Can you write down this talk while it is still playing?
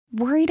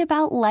Worried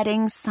about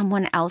letting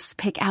someone else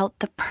pick out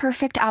the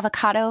perfect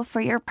avocado for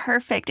your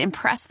perfect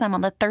impress them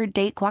on the third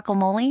date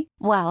guacamole?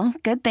 Well,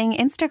 good thing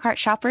Instacart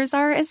shoppers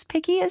are as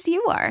picky as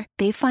you are.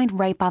 They find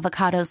ripe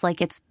avocados like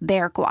it's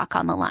their guac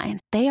on the line.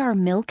 They are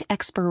milk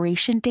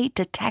expiration date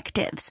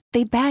detectives.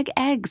 They bag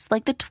eggs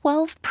like the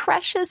 12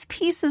 precious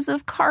pieces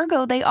of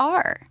cargo they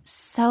are.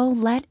 So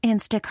let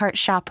Instacart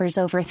shoppers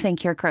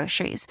overthink your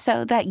groceries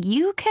so that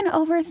you can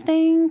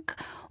overthink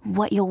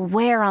what you'll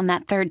wear on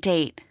that third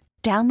date.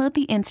 Download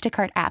the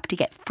Instacart app to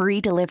get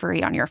free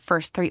delivery on your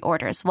first 3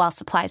 orders while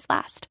supplies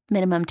last.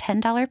 Minimum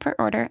 $10 per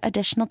order.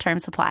 Additional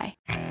terms apply.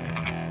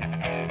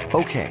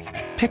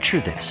 Okay, picture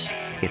this.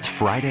 It's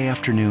Friday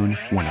afternoon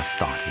when a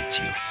thought hits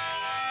you.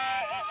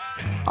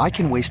 I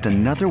can waste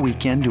another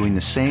weekend doing the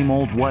same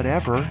old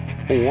whatever,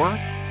 or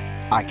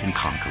I can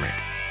conquer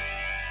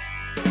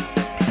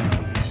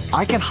it.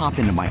 I can hop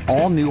into my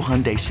all-new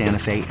Hyundai Santa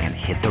Fe and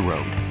hit the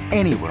road.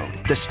 Any road.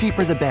 The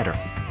steeper, the better.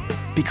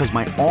 Because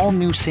my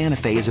all-new Santa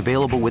Fe is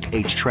available with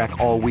H-Track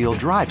all-wheel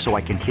drive, so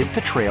I can hit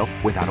the trail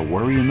without a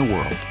worry in the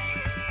world.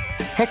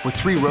 Heck, with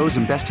 3 rows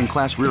and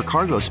best-in-class rear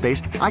cargo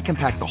space, I can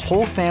pack the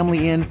whole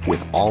family in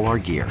with all our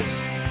gear.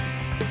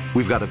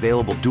 We've got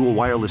available dual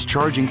wireless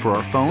charging for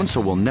our phones,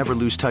 so we'll never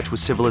lose touch with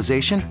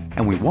civilization,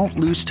 and we won't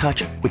lose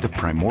touch with the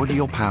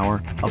primordial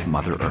power of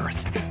Mother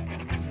Earth.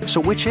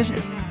 So which is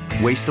it?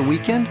 Waste the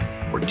weekend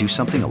or do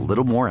something a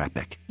little more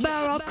epic?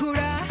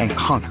 And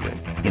conquer it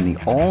in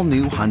the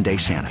all-new Hyundai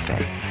Santa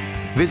Fe.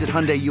 Visit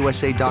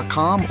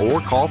HyundaiUSA.com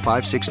or call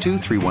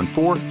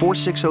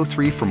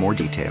 562-314-4603 for more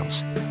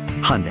details.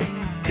 Hyundai,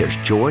 there's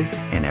joy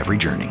in every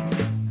journey.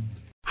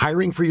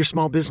 Hiring for your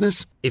small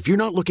business? If you're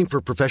not looking for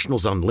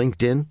professionals on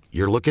LinkedIn,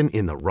 you're looking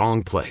in the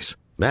wrong place.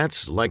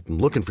 That's like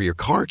looking for your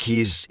car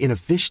keys in a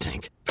fish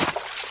tank.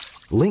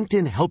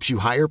 LinkedIn helps you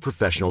hire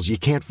professionals you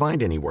can't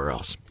find anywhere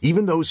else,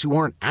 even those who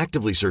aren't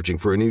actively searching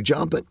for a new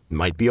job but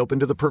might be open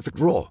to the perfect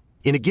role.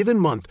 In a given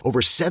month, over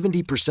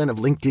 70% of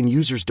LinkedIn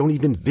users don't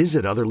even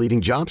visit other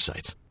leading job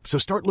sites. So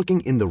start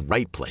looking in the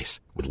right place.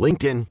 With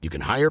LinkedIn, you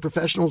can hire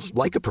professionals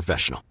like a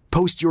professional.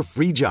 Post your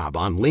free job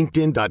on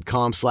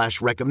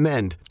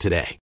linkedin.com/recommend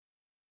today.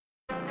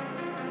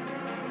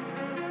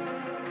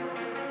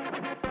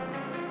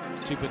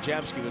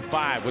 Pajemski with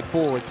 5, with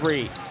 4, with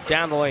 3.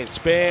 Down the lane,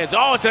 spins.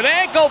 Oh, it's an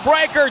ankle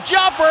breaker.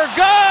 Jumper,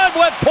 good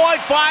with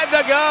 .5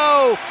 to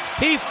go.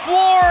 He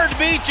floored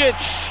Micic.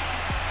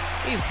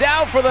 He's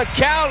down for the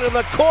count, and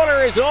the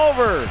quarter is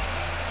over.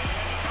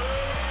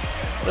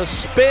 The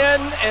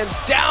spin, and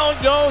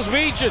down goes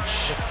Micic.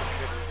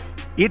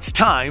 It's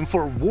time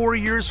for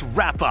Warriors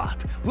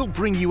Wrap-Up. We'll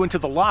bring you into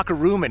the locker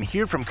room and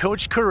hear from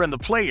Coach Kerr and the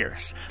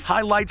players.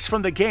 Highlights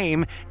from the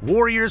game.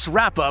 Warriors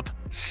Wrap-Up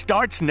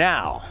starts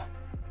now.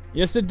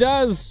 Yes, it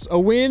does. A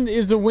win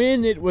is a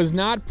win. It was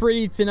not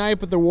pretty tonight,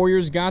 but the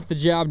Warriors got the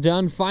job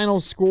done. Final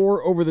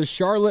score over the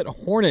Charlotte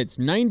Hornets,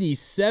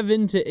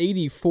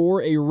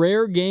 97-84, a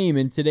rare game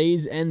in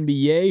today's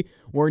NBA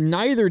where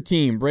neither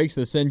team breaks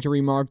the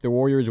century mark. The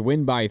Warriors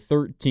win by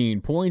 13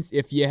 points.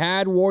 If you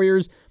had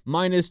Warriors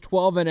minus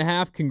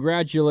 12.5,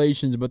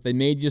 congratulations, but they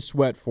made you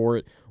sweat for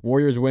it.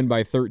 Warriors win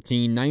by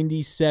 13,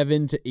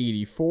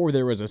 97-84.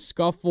 There was a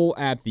scuffle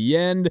at the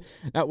end.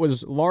 That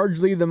was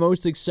largely the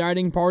most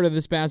exciting part of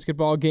this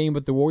basketball game,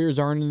 but the Warriors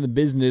aren't in the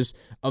business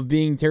of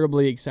being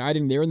terribly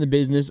exciting. They're in the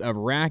business of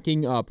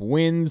racking up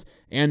wins,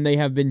 and they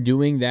have been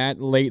doing that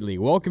lately.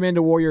 Welcome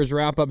into Warriors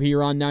Wrap-Up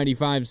here on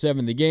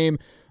 95.7 The Game.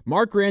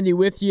 Marc Grandi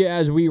with you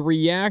as we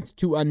react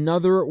to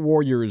another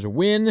Warriors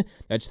win.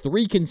 That's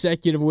 3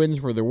 consecutive wins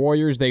for the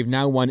Warriors. They've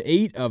now won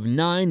 8 of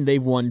 9.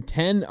 They've won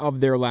 10 of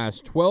their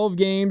last 12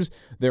 games.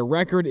 Their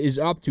record is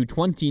up to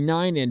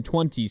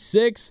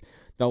 29-26.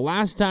 The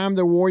last time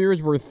the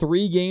Warriors were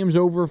 3 games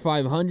over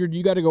 500,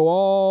 you got to go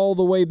all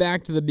the way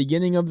back to the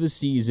beginning of the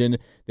season.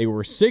 They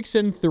were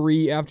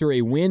 6-3 after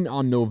a win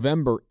on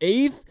November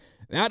 8th.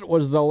 That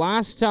was the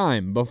last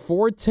time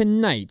before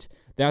tonight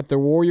that the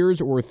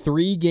Warriors were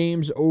 3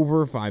 games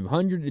over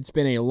 500. It's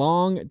been a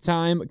long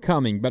time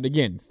coming. But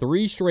again,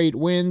 3 straight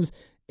wins,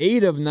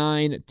 8 of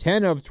 9,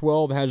 10 of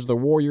 12 has the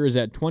Warriors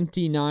at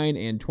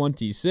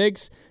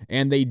 29-26.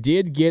 And they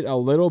did get a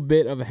little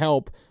bit of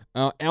help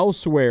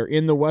elsewhere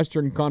in the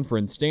Western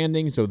Conference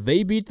standings. So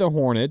they beat the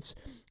Hornets.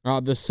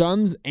 The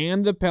Suns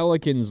and the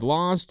Pelicans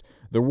lost.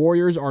 The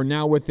Warriors are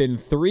now within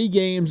 3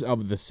 games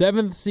of the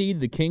 7th seed,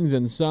 the Kings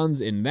and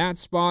Suns in that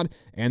spot,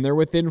 and they're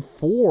within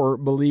 4,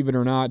 believe it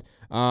or not,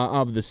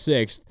 of the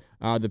 6th,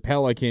 the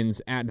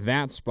Pelicans at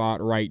that spot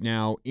right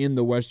now in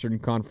the Western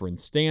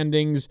Conference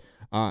standings.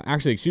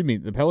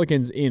 The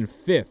Pelicans in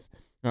 5th.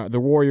 The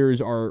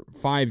Warriors are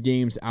 5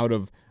 games out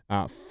of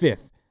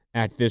 5th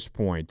at this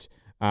point.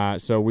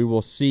 So we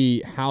will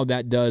see how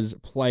that does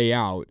play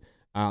out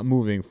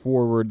moving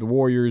forward. The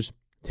Warriors,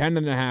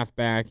 10.5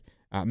 back.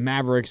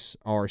 Mavericks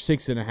are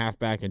 6.5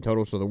 back in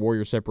total, so the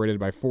Warriors separated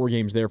by 4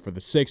 games there for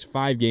the 6,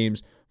 5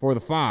 games for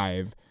the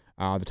 5.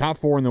 The top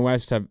 4 in the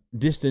West have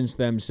distanced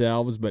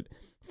themselves, but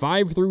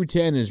 5 through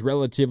 10 is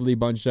relatively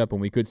bunched up,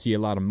 and we could see a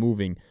lot of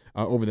moving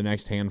over the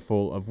next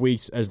handful of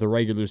weeks as the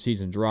regular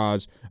season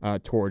draws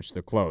towards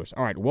the close.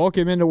 All right,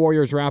 welcome into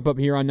Warriors Wrap-Up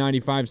here on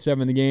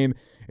 95.7 The Game.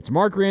 It's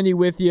Marc Grandi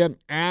with you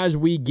as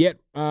we get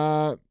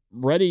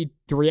ready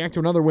to react to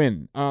another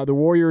win. The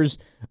Warriors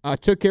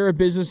took care of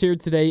business here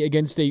today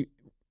against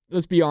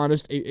let's be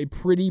honest, a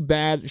pretty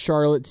bad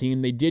Charlotte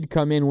team. They did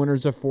come in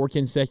winners of 4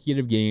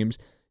 consecutive games.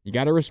 You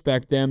got to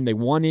respect them. They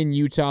won in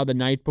Utah the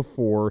night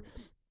before.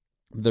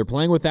 They're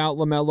playing without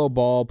LaMelo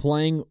Ball,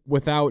 playing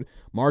without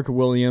Mark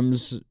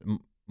Williams.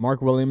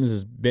 Mark Williams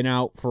has been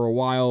out for a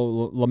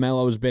while.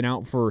 LaMelo has been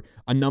out for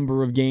a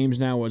number of games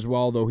now as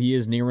well, though he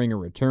is nearing a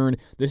return.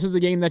 This is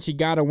a game that you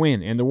got to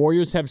win, and the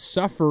Warriors have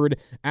suffered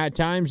at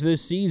times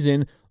this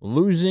season,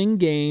 losing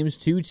games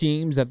to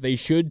teams that they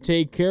should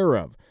take care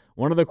of.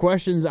 One of the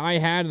questions I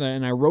had,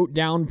 and I wrote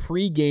down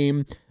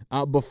pregame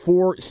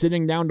before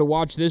sitting down to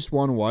watch this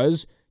one,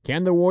 was,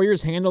 can the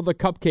Warriors handle the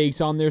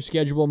cupcakes on their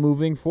schedule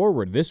moving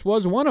forward? This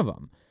was one of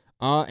them.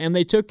 And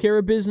they took care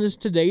of business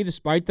today,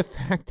 despite the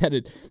fact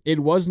that it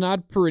was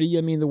not pretty.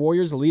 I mean, the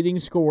Warriors' leading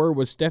scorer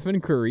was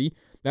Stephen Curry.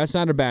 That's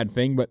not a bad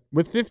thing, but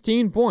with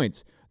 15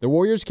 points, the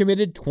Warriors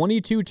committed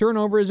 22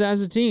 turnovers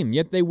as a team,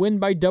 yet they win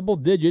by double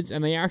digits,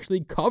 and they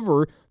actually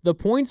cover the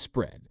point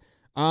spread.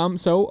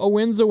 So a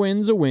win's a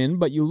win's a win,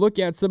 but you look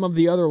at some of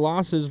the other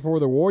losses for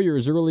the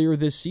Warriors earlier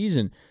this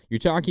season. You're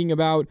talking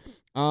about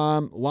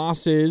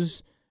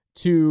losses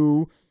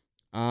to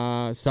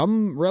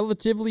some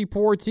relatively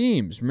poor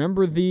teams.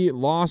 Remember the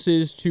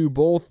losses to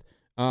both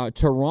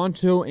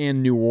Toronto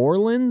and New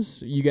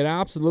Orleans? You get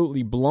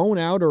absolutely blown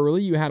out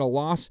early. You had a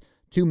loss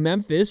to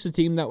Memphis, a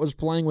team that was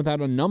playing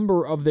without a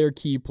number of their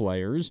key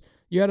players.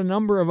 You had a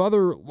number of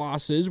other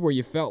losses where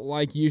you felt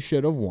like you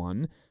should have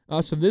won.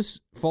 So this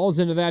falls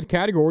into that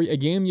category, a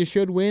game you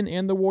should win,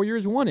 and the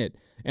Warriors won it.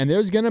 And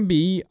there's going to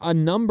be a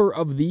number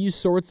of these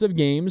sorts of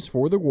games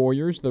for the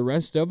Warriors the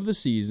rest of the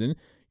season.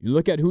 You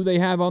look at who they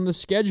have on the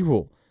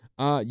schedule.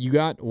 You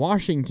got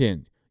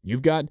Washington.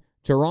 You've got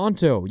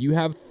Toronto. You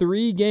have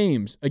 3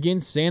 games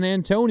against San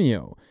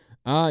Antonio.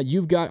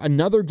 You've got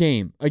another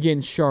game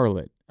against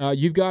Charlotte.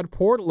 You've got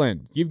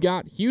Portland. You've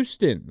got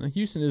Houston. Now,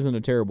 Houston isn't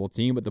a terrible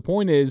team, but the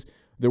point is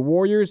the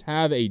Warriors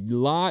have a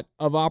lot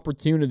of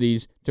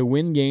opportunities to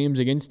win games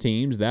against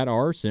teams that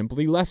are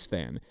simply less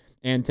than.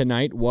 And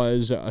tonight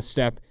was a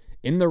step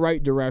in the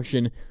right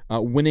direction,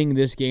 winning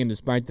this game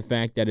despite the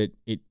fact that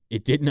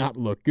it did not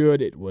look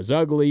good. It was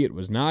ugly. It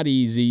was not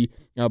easy,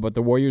 but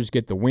the Warriors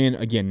get the win.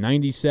 Again,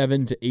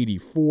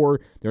 97-84.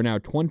 They're now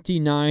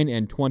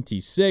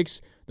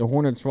 29-26. The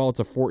Hornets fall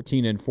to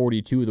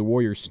 14-42. The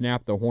Warriors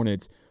snap the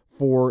Hornets'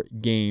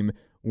 4-game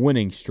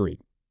winning streak.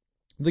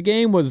 The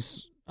game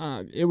was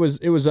it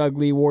was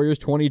ugly. Warriors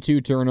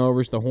 22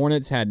 turnovers. The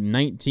Hornets had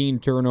 19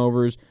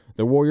 turnovers.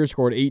 The Warriors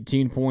scored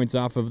 18 points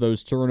off of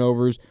those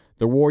turnovers.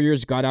 The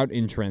Warriors got out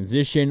in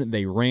transition.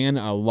 They ran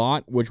a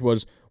lot, which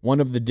was one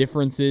of the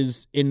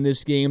differences in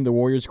this game. The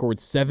Warriors scored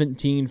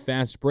 17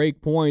 fast break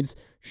points.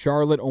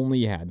 Charlotte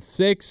only had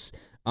 6.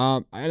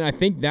 And I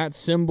think that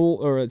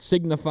it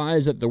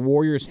signifies that the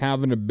Warriors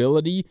have an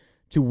ability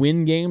to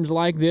win games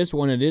like this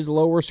when it is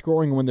lower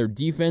scoring, when their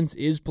defense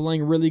is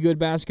playing really good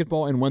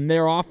basketball, and when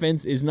their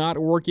offense is not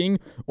working,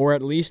 or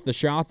at least the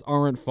shots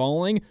aren't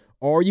falling.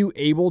 Are you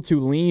able to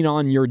lean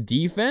on your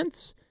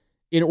defense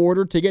in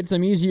order to get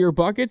some easier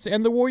buckets?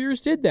 And the Warriors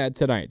did that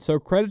tonight. So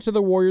credit to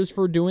the Warriors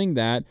for doing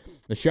that.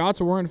 The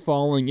shots weren't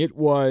falling. It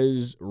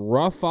was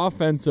rough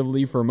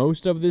offensively for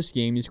most of this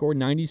game. You scored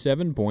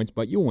 97 points,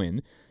 but you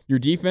win. Your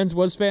defense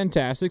was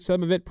fantastic.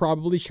 Some of it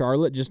probably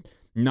Charlotte just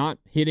not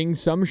hitting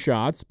some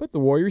shots, but the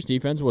Warriors'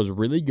 defense was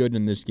really good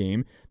in this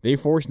game. They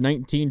forced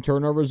 19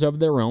 turnovers of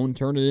their own,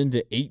 turned it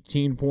into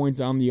 18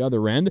 points on the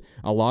other end.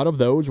 A lot of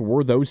those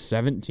were those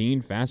 17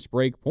 fast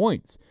break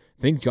points.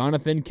 Think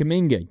Jonathan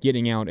Kuminga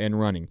getting out and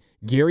running.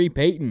 Gary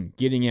Payton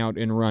getting out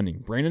and running.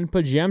 Brandon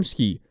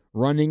Podziemski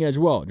running as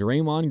well.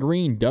 Draymond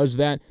Green does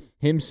that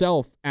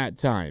himself at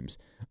times.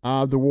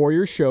 The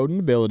Warriors showed an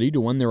ability to,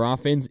 when their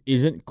offense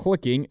isn't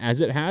clicking, as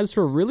it has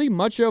for really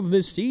much of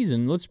this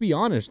season. Let's be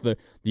honest,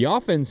 the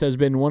offense has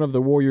been one of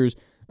the Warriors'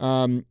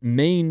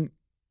 main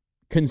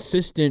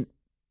consistent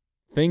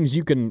things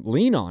you can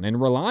lean on and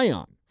rely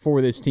on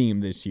for this team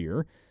this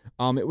year.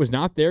 It was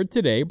not there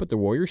today, but the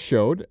Warriors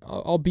showed,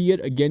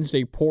 albeit against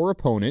a poor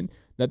opponent,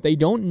 that they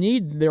don't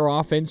need their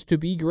offense to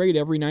be great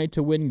every night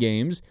to win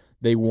games.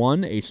 They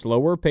won a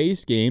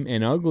slower-paced game,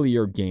 an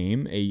uglier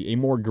game, a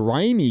more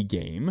grimy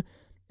game,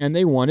 and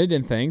they won it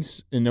in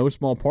thanks, in no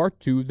small part,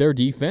 to their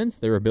defense,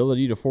 their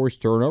ability to force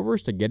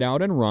turnovers, to get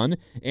out and run,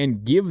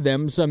 and give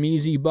them some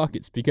easy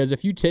buckets. Because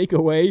if you take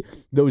away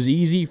those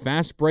easy,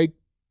 fast break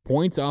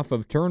points off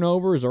of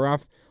turnovers or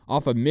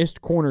off a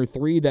missed corner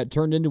 3 that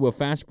turned into a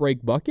fast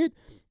break bucket,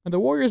 and the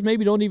Warriors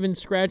maybe don't even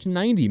scratch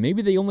 90.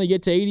 Maybe they only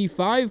get to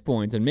 85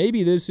 points, and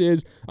maybe this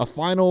is a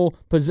final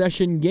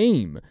possession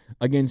game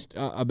against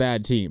a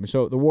bad team.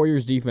 So the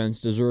Warriors'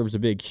 defense deserves a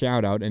big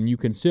shout-out, and you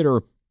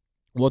consider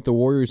what the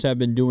Warriors have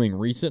been doing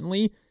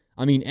recently.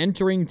 I mean,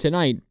 entering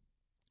tonight,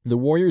 the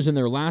Warriors in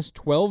their last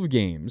 12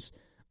 games,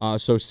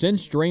 so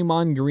since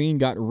Draymond Green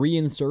got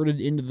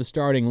reinserted into the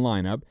starting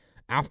lineup,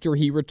 after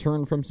he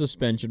returned from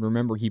suspension,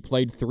 remember he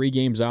played 3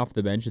 games off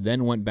the bench,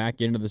 then went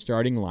back into the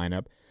starting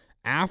lineup.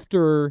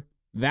 After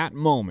that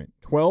moment,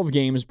 12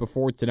 games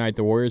before tonight,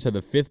 the Warriors had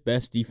the 5th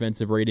best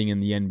defensive rating in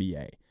the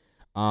NBA.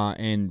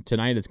 And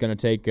tonight it's going to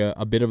take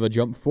a bit of a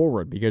jump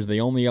forward because they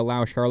only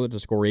allow Charlotte to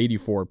score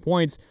 84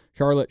 points.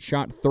 Charlotte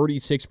shot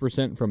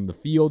 36% from the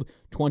field,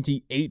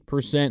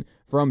 28%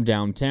 from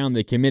downtown.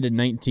 They committed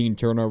 19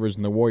 turnovers,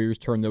 and the Warriors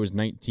turned those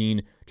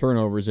 19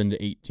 turnovers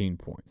into 18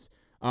 points.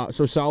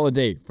 So solid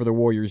day for the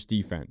Warriors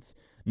defense.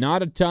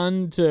 Not a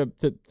ton to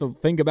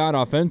think about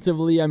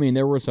offensively. I mean,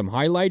 there were some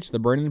highlights. The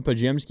Brennan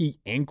Podziemski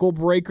ankle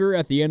breaker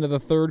at the end of the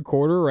third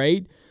quarter,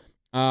 right?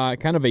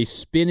 Kind of a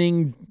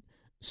spinning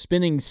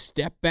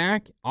step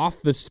back.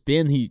 Off the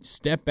spin, he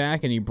stepped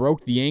back and he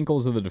broke the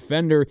ankles of the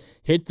defender,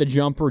 hit the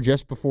jumper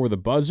just before the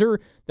buzzer.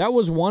 That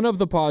was one of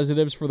the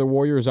positives for the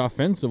Warriors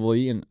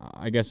offensively, and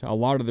I guess a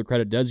lot of the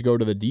credit does go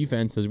to the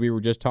defense, as we were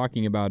just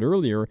talking about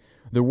earlier.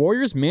 The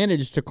Warriors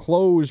managed to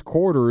close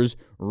quarters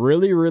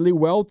really, really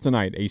well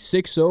tonight. A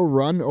 6-0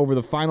 run over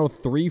the final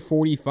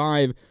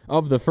 3:45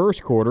 of the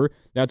first quarter.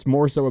 That's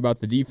more so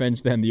about the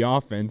defense than the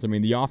offense. I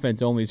mean, the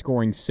offense only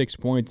scoring 6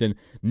 points in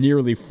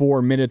nearly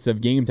 4 minutes of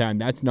game time.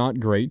 That's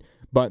not great,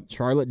 but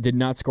Charlotte did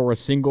not score a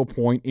single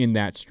point in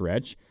that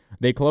stretch.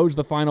 They closed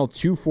the final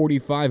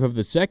 2:45 of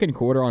the second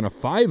quarter on a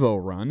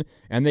 5-0 run,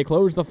 and they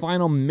closed the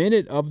final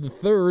minute of the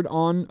third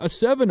on a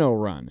 7-0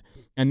 run.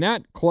 And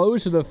that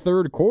close to the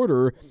third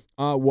quarter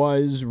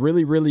was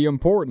really, really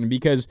important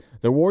because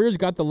the Warriors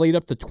got the lead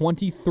up to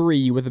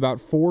 23 with about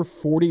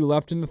 4:40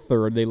 left in the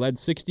third. They led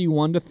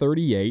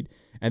 61-38.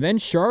 And then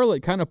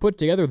Charlotte kind of put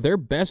together their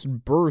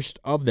best burst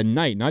of the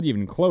night. Not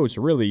even close,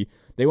 really.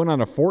 They went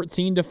on a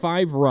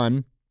 14-5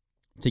 run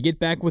to get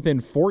back within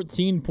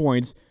 14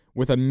 points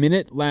with a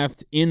minute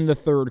left in the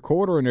third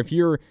quarter. And if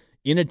you're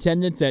in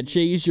attendance at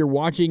Chase, you're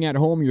watching at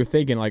home, you're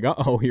thinking like,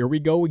 uh-oh, here we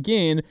go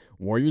again.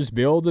 Warriors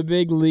build a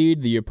big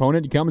lead. The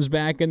opponent comes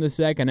back in the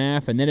second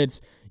half, and then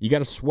you got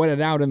to sweat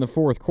it out in the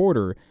fourth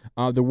quarter.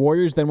 The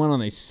Warriors then went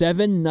on a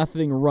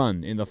 7-0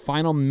 run in the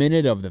final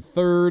minute of the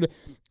third.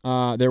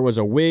 There was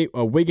a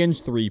Wiggins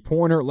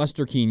three-pointer.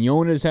 Lester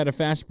Quinones had a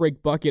fast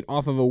break bucket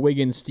off of a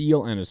Wiggins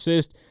steal and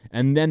assist.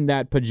 And then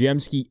that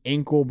Podziemski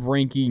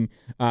ankle-breaking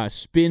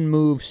spin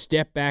move,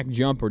 step-back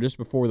jumper just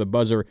before the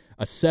buzzer.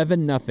 A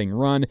 7-0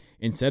 run.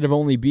 Instead of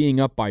only being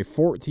up by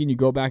 14, you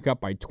go back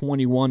up by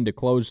 21 to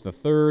close the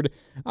third.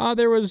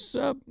 There was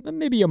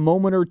maybe a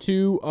moment or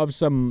two of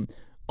some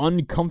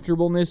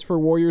uncomfortableness for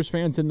Warriors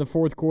fans in the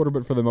fourth quarter,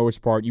 but for the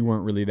most part, you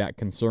weren't really that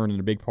concerned,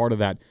 and a big part of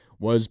that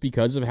was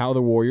because of how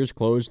the Warriors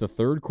closed the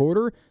third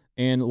quarter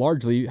and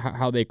largely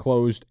how they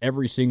closed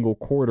every single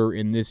quarter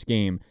in this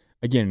game.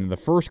 Again, in the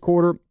first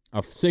quarter,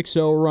 a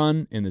 6-0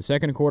 run. In the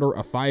second quarter,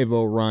 a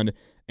 5-0 run.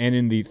 And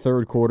in the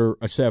third quarter,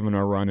 a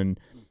 7-0 run. And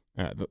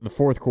the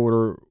fourth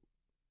quarter,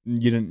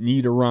 you didn't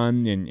need a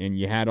run, and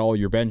you had all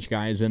your bench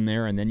guys in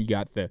there, and then you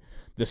got the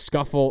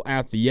scuffle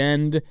at the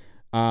end.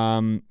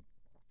 So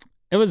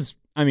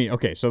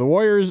the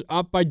Warriors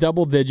up by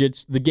double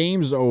digits. The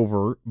game's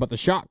over, but the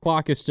shot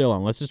clock is still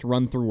on. Let's just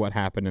run through what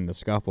happened in the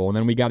scuffle, and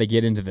then we got to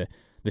get into the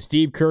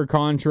Steve Kerr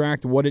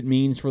contract, what it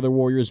means for the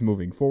Warriors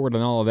moving forward,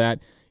 and all of that.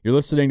 You're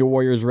listening to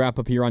Warriors Wrap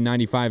Up here on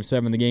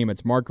 95.7 The Game.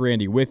 It's Marc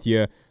Grandi with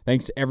you.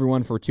 Thanks to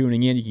everyone for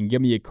tuning in. You can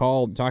give me a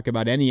call and talk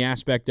about any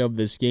aspect of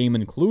this game,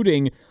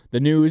 including the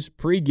news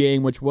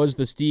pregame, which was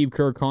the Steve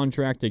Kerr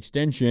contract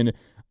extension.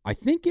 I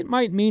think it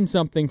might mean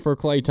something for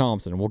Klay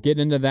Thompson. We'll get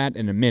into that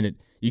in a minute.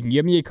 You can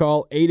give me a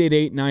call,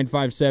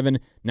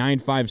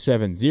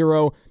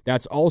 888-957-9570.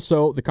 That's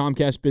also the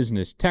Comcast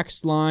Business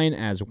text line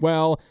as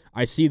well.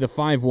 I see the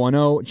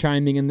 510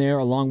 chiming in there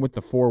along with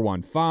the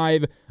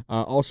 415.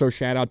 Also,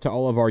 shout out to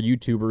all of our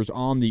YouTubers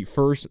on the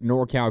First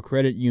NorCal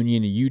Credit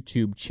Union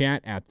YouTube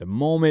chat at the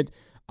moment.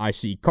 I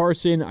see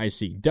Carson. I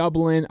see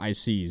Dublin. I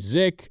see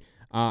Zick.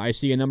 I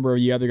see a number of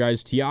you other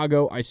guys.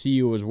 Tiago, I see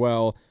you as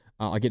well.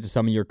 I'll get to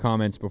some of your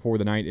comments before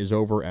the night is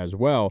over as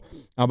well.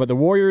 But the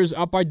Warriors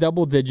up by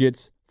double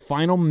digits,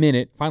 final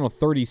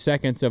 30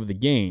 seconds of the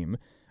game.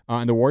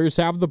 And the Warriors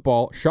have the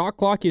ball. Shot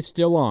clock is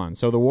still on,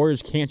 so the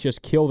Warriors can't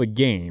just kill the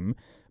game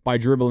by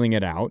dribbling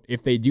it out.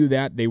 If they do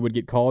that, they would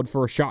get called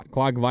for a shot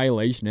clock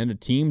violation and a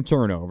team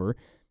turnover.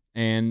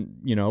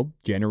 And,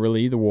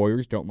 generally the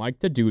Warriors don't like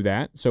to do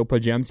that. So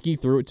Podziemski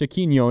threw it to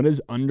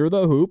Quinones under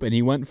the hoop, and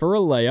he went for a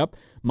layup.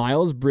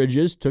 Miles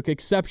Bridges took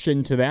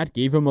exception to that,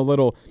 gave him a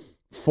little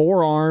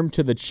forearm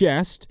to the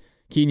chest.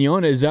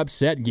 Quinones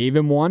upset, gave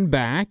him one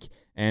back,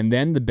 and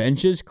then the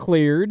benches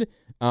cleared.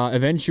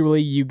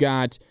 Eventually, you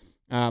got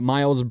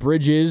Miles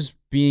Bridges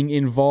being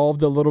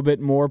involved a little bit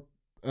more.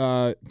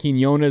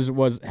 Quinones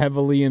was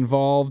heavily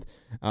involved.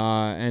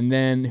 And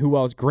then who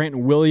else? Grant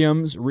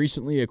Williams,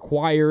 recently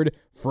acquired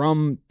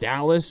from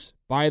Dallas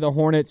by the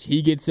Hornets.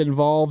 He gets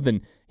involved,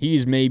 and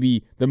he's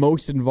maybe the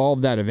most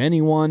involved out of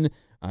anyone.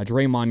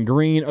 Draymond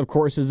Green, of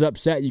course, is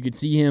upset. You could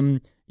see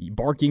him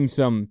barking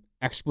some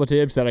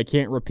expletives that I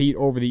can't repeat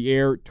over the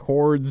air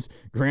towards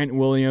Grant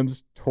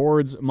Williams,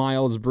 towards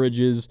Miles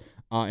Bridges,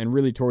 and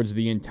really towards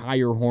the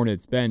entire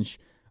Hornets bench.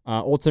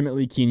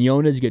 Ultimately,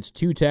 Quinones gets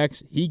 2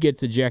 techs. He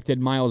gets ejected.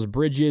 Miles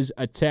Bridges,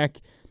 a tech.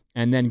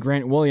 And then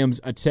Grant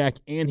Williams, a tech.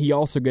 And he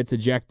also gets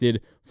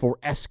ejected for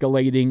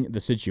escalating the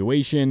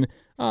situation.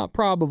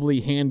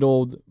 Probably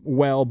handled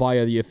well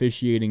by the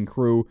officiating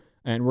crew.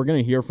 And we're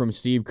going to hear from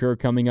Steve Kerr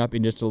coming up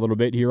in just a little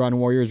bit here on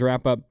Warriors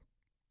Wrap-Up.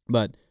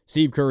 But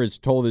Steve Kerr has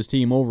told his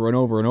team over and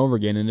over and over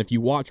again, and if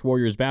you watch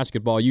Warriors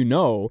basketball, you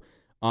know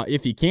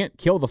if you can't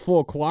kill the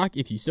full clock,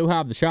 if you still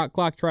have the shot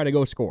clock, try to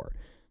go score.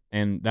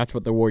 And that's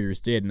what the Warriors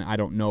did, and I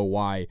don't know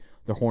why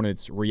the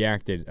Hornets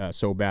reacted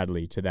so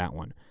badly to that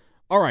one.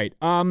 All right,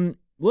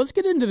 let's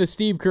get into the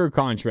Steve Kerr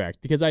contract,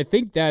 because I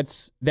think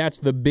that's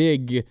the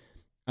big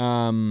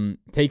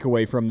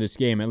takeaway from this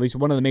game, at least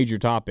one of the major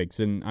topics,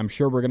 and I'm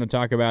sure we're going to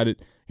talk about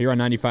it here on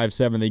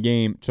 95.7 The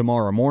Game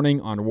tomorrow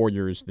morning on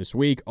Warriors This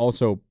Week,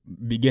 also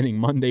beginning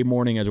Monday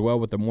morning as well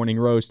with the Morning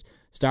Roast,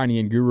 Steiny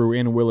and Guru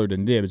and Willard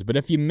and Dibbs. But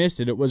if you missed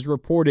it, it was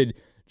reported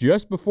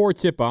just before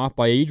tip-off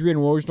by Adrian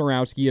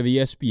Wojnarowski of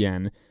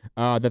ESPN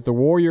that the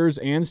Warriors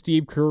and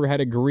Steve Kerr had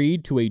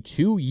agreed to a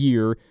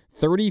 2-year,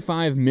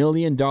 $35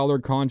 million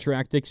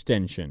contract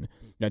extension.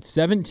 That's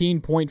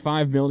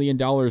 $17.5 million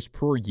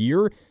per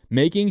year,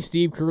 making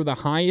Steve Kerr the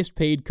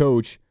highest-paid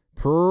coach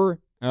per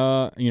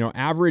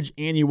average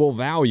annual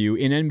value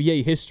in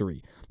NBA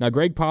history. Now,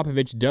 Greg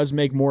Popovich does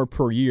make more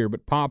per year,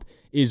 but Pop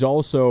is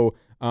also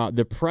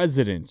the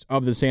president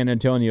of the San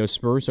Antonio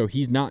Spurs, so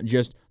he's not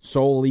just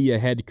solely a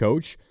head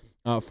coach.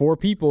 For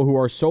people who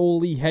are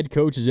solely head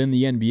coaches in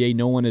the NBA,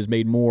 no one has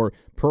made more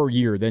per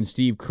year than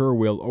Steve Kerr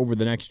will over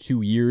the next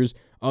 2 years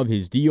of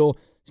his deal.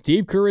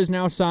 Steve Kerr is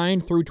now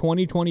signed through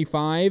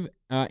 2025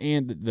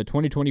 and the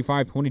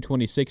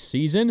 2025-2026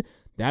 season.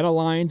 That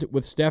aligns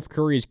with Steph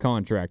Curry's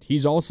contract.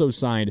 He's also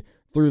signed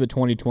through the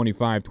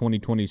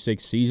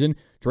 2025-2026 season.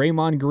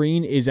 Draymond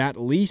Green is at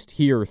least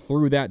here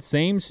through that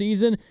same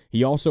season.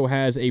 He also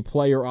has a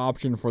player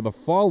option for the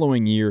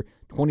following year,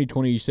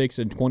 2026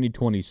 and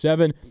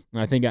 2027.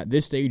 And I think at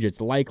this stage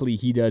it's likely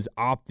he does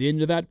opt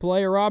into that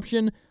player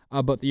option.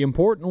 But the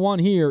important one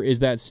here is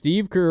that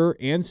Steve Kerr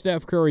and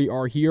Steph Curry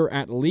are here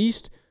at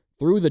least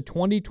through the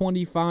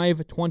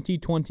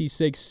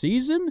 2025-2026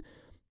 season.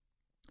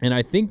 And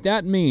I think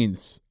that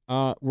means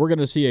we're going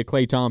to see a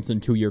Klay Thompson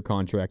 2-year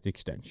contract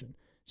extension.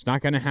 It's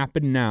not going to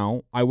happen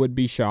now. I would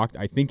be shocked.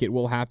 I think it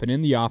will happen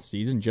in the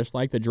offseason, just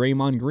like the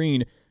Draymond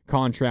Green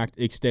contract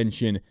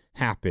extension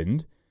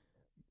happened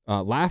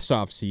last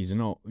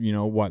offseason,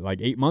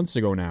 like 8 months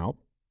ago now.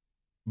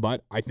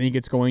 But I think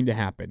it's going to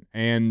happen.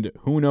 And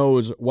who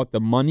knows what the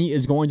money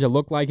is going to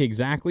look like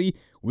exactly.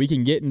 We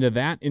can get into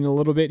that in a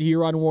little bit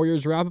here on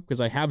Warriors Wrap-Up,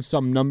 because I have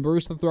some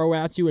numbers to throw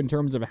at you in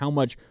terms of how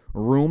much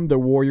room the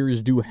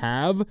Warriors do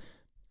have.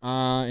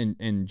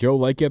 And Joe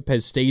Lacob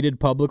has stated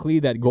publicly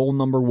that goal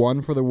number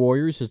 1 for the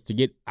Warriors is to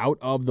get out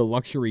of the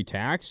luxury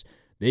tax.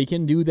 They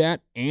can do that,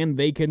 and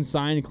they can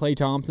sign Klay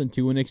Thompson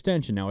to an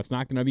extension. Now, it's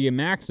not going to be a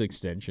max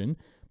extension,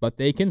 but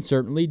they can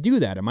certainly do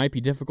that. It might be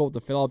difficult to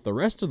fill out the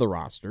rest of the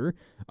roster,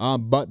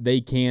 but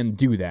they can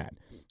do that.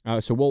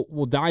 So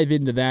we'll dive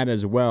into that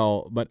as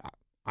well. But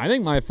I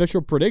think my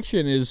official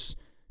prediction is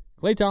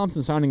Klay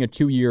Thompson signing a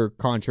 2-year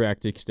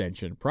contract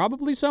extension,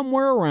 probably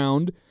somewhere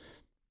around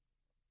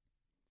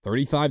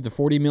 $35 to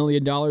 $40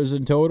 million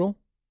in total.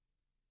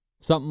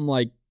 Something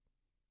like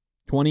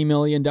 $20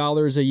 million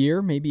a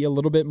year, maybe a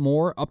little bit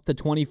more, up to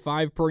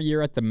 $25 per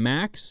year at the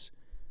max.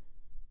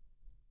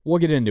 We'll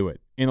get into it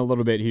in a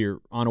little bit here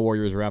on a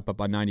Warriors Wrap-Up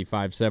on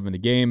 95.7 The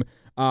Game.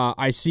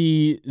 I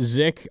see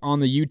Zick on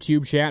the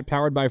YouTube chat,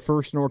 powered by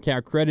First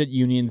NorCal Credit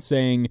Union,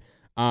 saying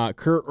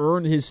Kerr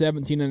earned his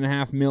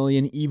 $17.5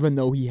 million even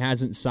though he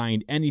hasn't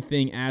signed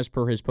anything as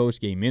per his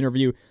post-game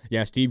interview.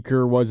 Yeah, Steve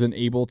Kerr wasn't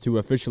able to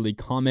officially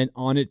comment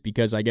on it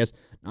because I guess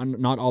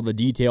not all the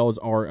details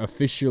are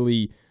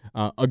officially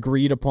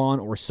agreed upon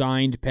or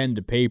signed pen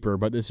to paper,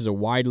 but this is a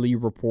widely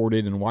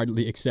reported and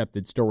widely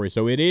accepted story.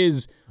 So it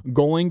is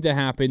going to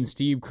happen.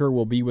 Steve Kerr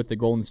will be with the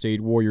Golden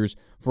State Warriors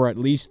for at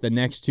least the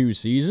next 2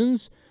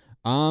 seasons.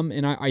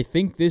 And I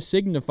think this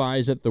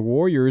signifies that the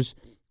Warriors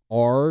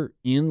are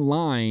in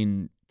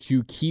line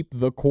to keep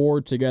the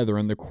core together.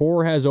 And the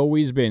core has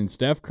always been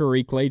Steph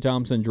Curry, Klay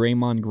Thompson,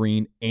 Draymond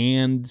Green,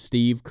 and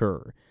Steve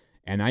Kerr.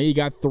 And now you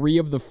got 3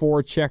 of the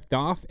 4 checked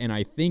off, and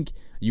I think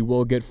you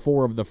will get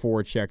 4 of the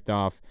 4 checked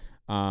off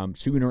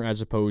sooner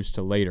as opposed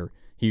to later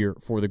here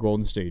for the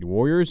Golden State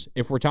Warriors.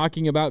 If we're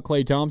talking about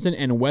Klay Thompson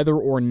and whether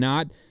or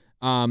not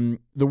the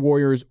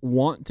Warriors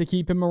want to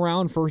keep him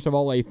around, first of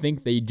all, I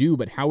think they do,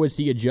 but how is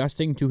he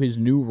adjusting to his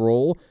new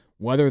role?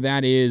 Whether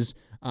that is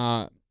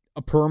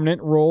a permanent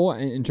role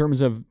in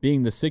terms of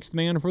being the 6th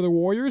man for the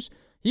Warriors.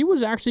 He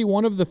was actually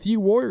one of the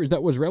few Warriors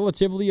that was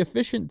relatively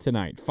efficient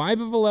tonight.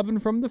 5 of 11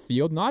 from the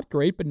field, not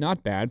great, but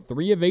not bad.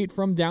 3 of 8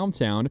 from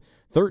downtown,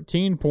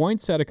 13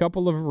 points, had a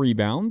couple of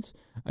rebounds.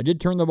 I did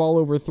turn the ball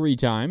over 3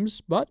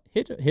 times, but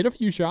hit a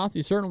few shots.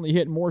 He certainly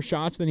hit more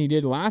shots than he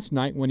did last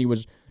night when he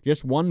was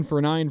just 1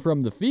 for 9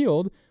 from the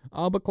field.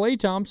 But Klay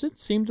Thompson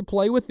seemed to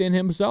play within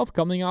himself,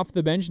 coming off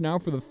the bench now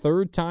for the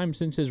third time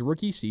since his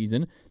rookie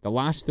season. The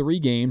last 3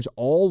 games,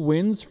 all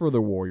wins for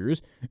the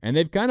Warriors, and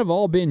they've kind of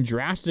all been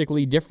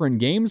drastically different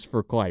games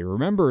for Klay.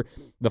 Remember,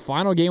 the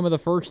final game of the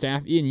first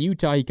half in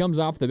Utah, he comes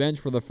off the bench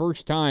for the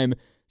first time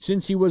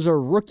since he was a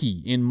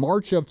rookie in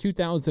March of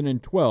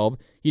 2012.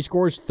 He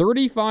scores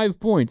 35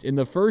 points in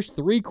the first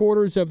 3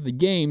 quarters of the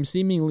game,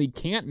 seemingly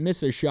can't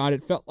miss a shot.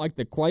 It felt like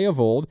the Klay of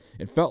old.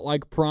 It felt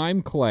like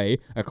prime Klay,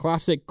 a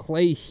classic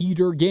Klay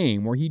heater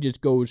game where he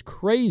just goes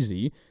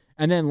crazy.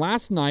 And then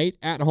last night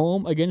at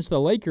home against the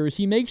Lakers,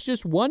 he makes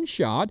just 1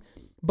 shot,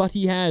 but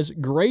he has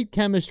great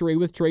chemistry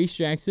with Trayce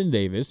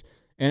Jackson-Davis.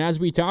 And as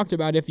we talked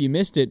about, if you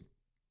missed it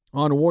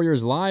on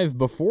Warriors Live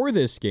before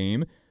this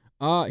game,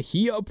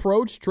 he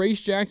approached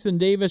Trayce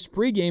Jackson-Davis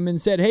pregame and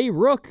said, "Hey,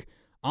 Rook,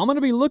 I'm going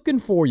to be looking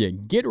for you.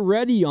 Get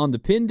ready on the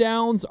pin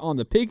downs, on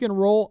the pick and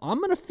roll. I'm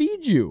going to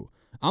feed you.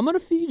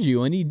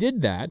 And he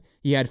did that.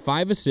 He had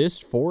 5 assists.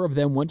 4 of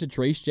them went to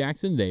Trayce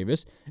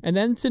Jackson-Davis. And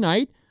then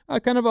tonight,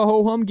 kind of a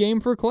ho-hum game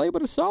for Klay,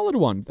 but a solid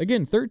one.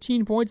 Again,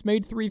 13 points,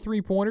 made 3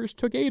 3-pointers,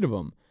 took 8 of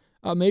them.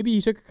 Maybe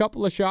he took a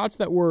couple of shots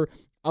that were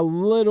a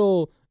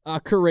little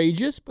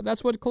courageous, but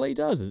that's what Klay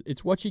does.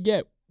 It's what you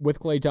get with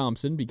Klay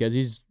Thompson because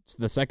he's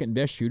the second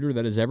best shooter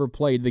that has ever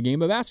played the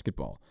game of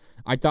basketball.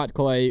 I thought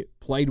Klay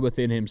played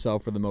within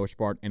himself for the most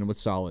part and was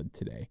solid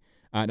today.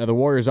 Now, the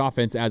Warriors'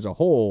 offense as a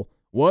whole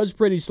was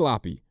pretty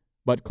sloppy,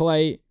 but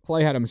Klay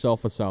had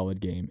himself a solid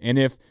game. And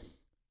if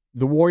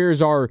the Warriors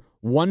are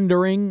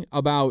wondering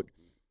about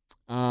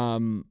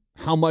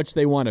how much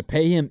they want to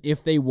pay him,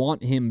 if they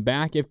want him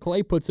back, if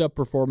Klay puts up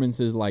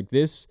performances like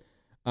this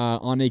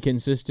on a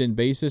consistent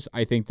basis,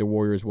 I think the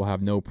Warriors will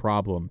have no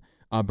problem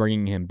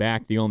bringing him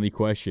back. The only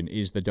question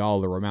is the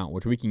dollar amount,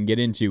 which we can get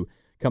into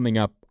coming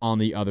up on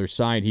the other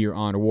side here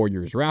on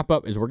Warriors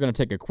Wrap-Up, as we're going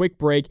to take a quick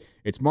break.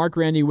 It's Marc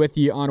Grandi with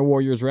you on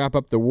Warriors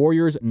Wrap-Up. The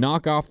Warriors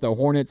knock off the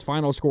Hornets.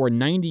 Final score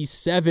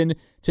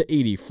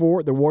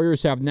 97-84. The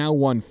Warriors have now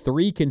won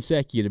 3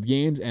 consecutive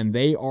games, and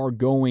they are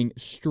going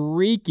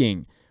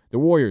streaking. The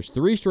Warriors,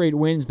 3 straight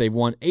wins. They've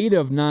won 8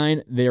 of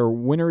 9. They're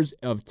winners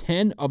of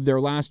 10 of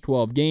their last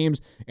 12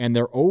 games, and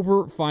they're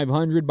over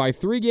 500 by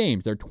 3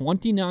 games. They're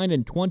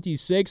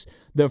 29-26.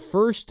 The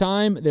first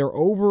time they're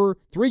over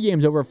 3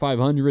 games over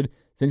 500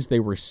 since they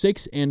were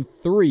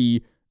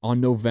 6-3 on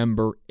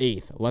November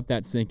 8th. Let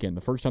that sink in.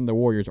 The first time the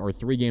Warriors are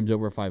 3 games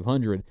over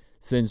 500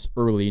 since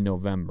early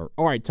November.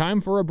 All right,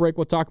 time for a break.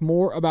 We'll talk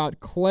more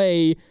about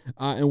Klay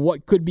and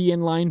what could be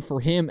in line for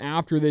him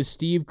after this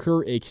Steve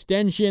Kerr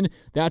extension.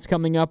 That's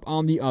coming up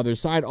on the other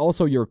side.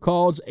 Also, your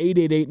calls,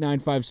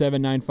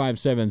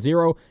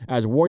 888-957-9570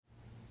 as Warriors.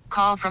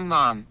 Call from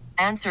mom.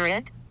 Answer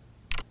it.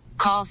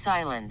 Call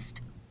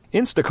silenced.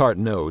 Instacart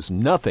knows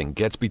nothing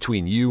gets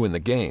between you and the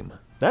game.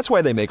 That's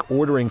why they make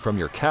ordering from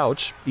your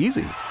couch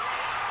easy.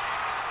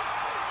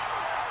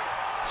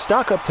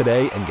 Stock up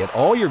today and get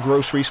all your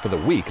groceries for the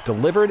week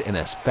delivered in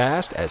as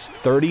fast as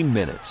 30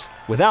 minutes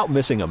without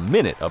missing a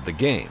minute of the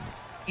game.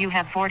 You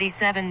have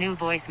 47 new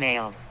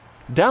voicemails.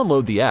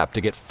 Download the app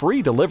to get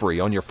free delivery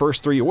on your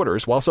first 3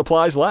 orders while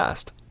supplies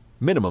last.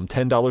 Minimum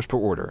 $10 per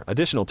order.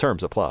 Additional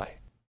terms apply.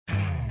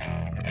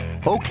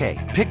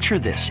 Okay, picture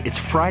this. It's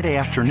Friday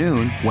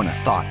afternoon when a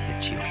thought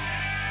hits you.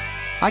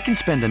 I can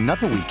spend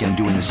another weekend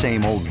doing the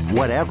same old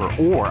whatever,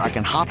 or I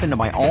can hop into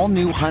my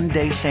all-new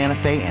Hyundai Santa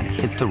Fe and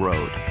hit the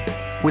road.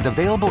 With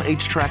available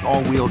H-Track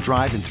all-wheel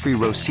drive and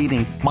 3-row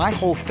seating, my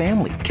whole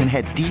family can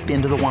head deep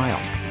into the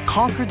wild.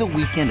 Conquer the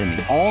weekend in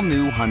the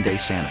all-new Hyundai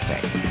Santa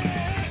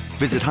Fe.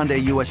 Visit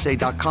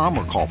HyundaiUSA.com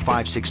or call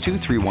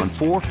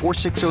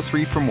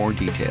 562-314-4603 for more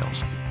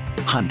details.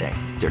 Hyundai,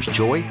 there's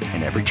joy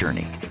in every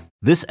journey.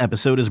 This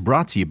episode is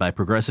brought to you by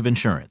Progressive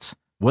Insurance.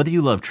 Whether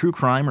you love true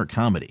crime or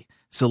comedy,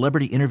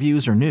 celebrity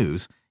interviews or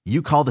news,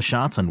 you call the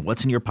shots on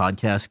what's in your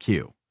podcast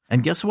queue.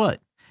 And guess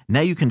what? Now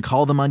you can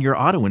call them on your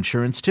auto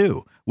insurance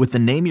too with the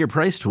Name Your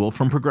Price tool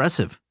from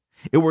Progressive.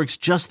 It works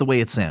just the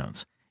way it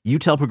sounds. You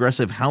tell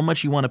Progressive how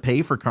much you want to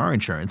pay for car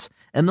insurance,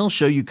 and they'll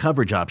show you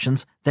coverage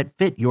options that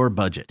fit your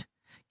budget.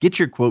 Get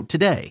your quote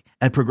today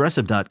at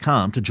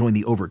Progressive.com to join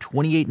the over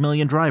 28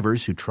 million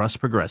drivers who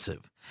trust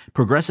Progressive.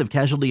 Progressive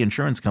Casualty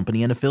Insurance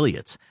Company and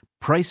Affiliates.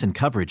 Price and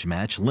coverage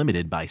match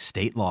limited by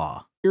state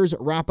law. Here's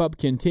Wrap-Up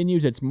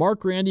continues. It's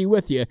Marc Grandi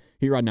with you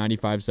here on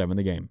 95.7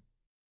 The Game.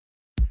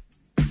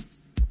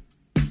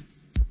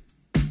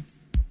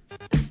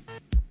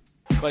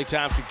 Klay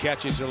Thompson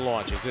catches and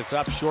launches. It's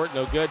up short,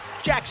 no good.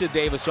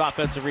 Jackson-Davis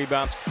offensive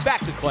rebound. Back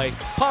to Klay.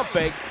 Pump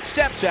fake.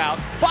 Steps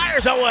out.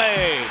 Fires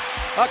away.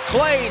 A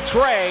Klay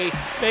tray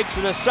makes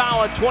it a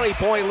solid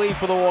 20-point lead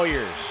for the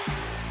Warriors.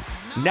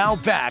 Now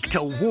back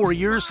to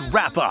Warriors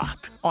Wrap-Up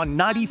on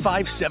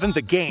 95.7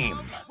 The Game.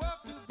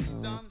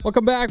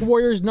 Welcome back.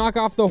 Warriors knock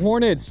off the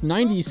Hornets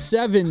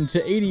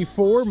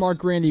 97-84. Marc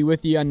Grandi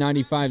with you on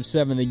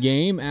 95.7 The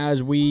Game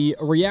as we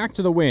react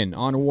to the win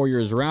on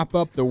Warriors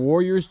Wrap-Up. The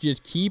Warriors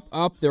just keep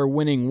up their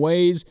winning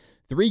ways.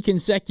 3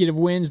 consecutive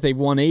wins. They've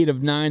won 8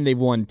 of 9. They've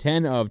won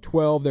 10 of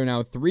 12. They're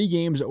now 3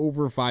 games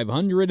over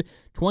 500,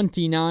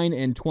 29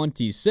 and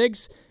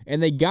 26.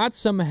 And they got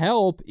some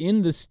help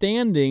in the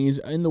standings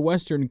in the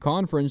Western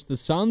Conference. The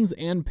Suns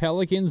and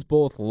Pelicans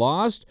both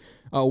lost.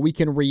 We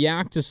can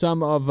react to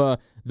some of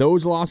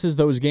those losses,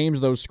 those games,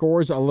 those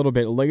scores a little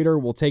bit later.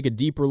 We'll take a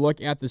deeper look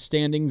at the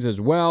standings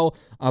as well.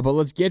 But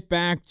let's get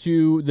back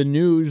to the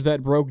news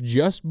that broke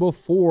just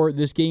before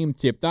this game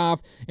tipped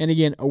off. And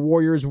again, a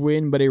Warriors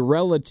win, but a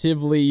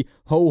relatively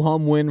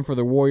ho-hum win for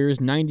the Warriors,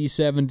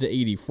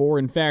 97-84.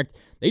 In fact,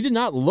 they did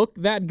not look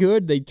that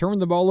good. They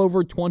turned the ball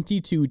over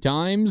 22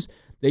 times.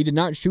 They did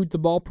not shoot the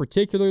ball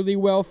particularly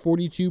well,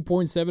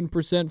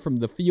 42.7% from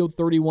the field,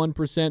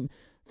 31%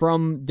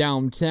 from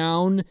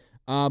downtown.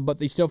 But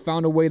they still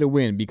found a way to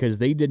win because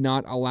they did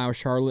not allow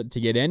Charlotte to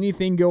get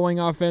anything going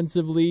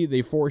offensively.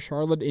 They forced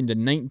Charlotte into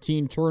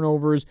 19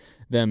 turnovers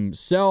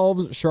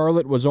themselves.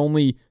 Charlotte was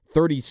only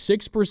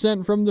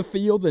 36% from the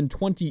field and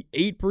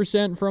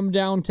 28% from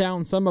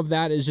downtown. Some of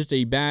that is just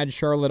a bad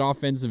Charlotte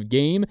offensive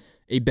game,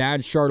 a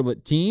bad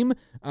Charlotte team,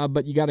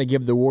 but you got to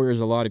give the Warriors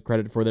a lot of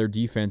credit for their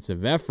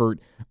defensive effort.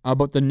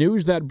 But the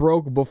news that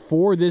broke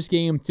before this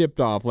game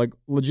tipped off, like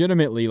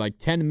legitimately like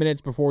 10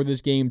 minutes before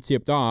this game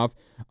tipped off,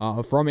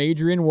 from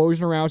Adrian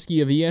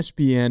Wojnarowski of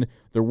ESPN,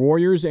 the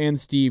Warriors and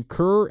Steve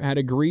Kerr had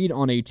agreed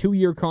on a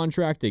 2-year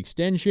contract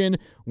extension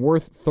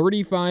worth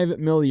 $35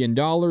 million,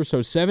 so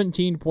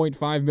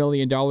 $17.5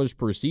 million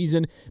per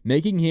season,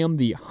 making him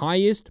the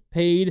highest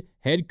paid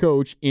head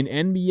coach in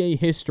NBA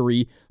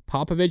history.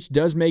 Popovich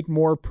does make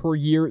more per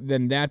year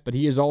than that, but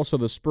he is also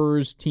the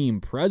Spurs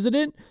team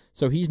president,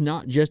 so he's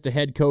not just a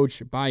head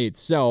coach by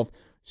itself.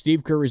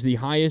 Steve Kerr is the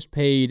highest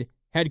paid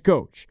head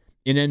coach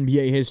in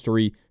NBA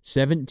history,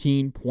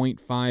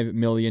 $17.5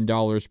 million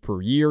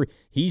per year.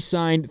 He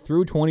signed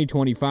through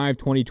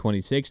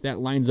 2025-2026. That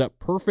lines up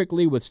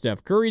perfectly with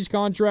Steph Curry's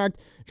contract.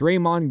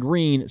 Draymond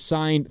Green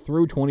signed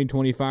through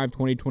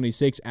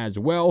 2025-2026 as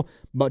well,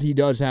 but he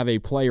does have a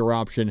player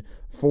option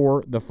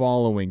for the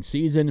following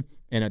season.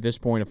 And at this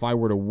point, if I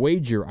were to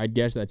wager, I'd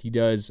guess that he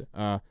does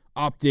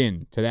opt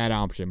in to that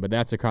option, but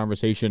that's a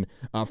conversation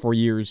for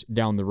years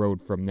down the road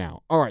from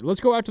now. All right,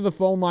 let's go out to the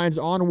phone lines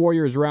on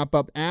Warriors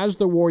Wrap-Up as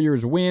the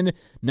Warriors win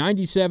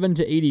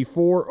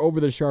 97-84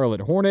 over the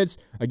Charlotte Hornets.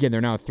 Again, they're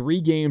now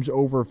 3 games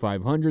over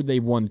 500.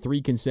 They've won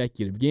 3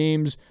 consecutive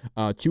games,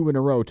 2 in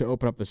a row to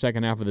open up the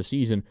second half of the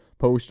season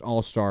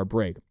post-All-Star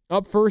break.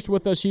 Up first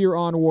with us here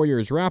on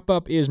Warriors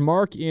Wrap-Up is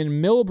Mark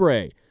in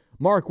Millbrae.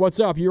 Mark, what's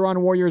up? You're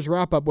on Warriors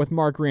Wrap-Up with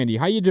Marc Grandi.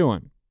 How you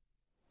doing?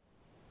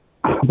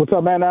 What's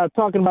up, man?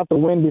 Talking about the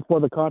win before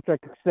the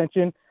contract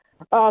extension.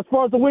 As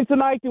far as the win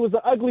tonight, it was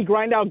an ugly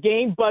grind-out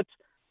game, but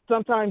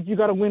sometimes you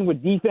got to win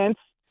with defense,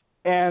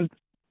 and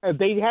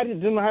they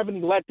didn't have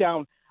any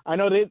letdown. I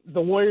know that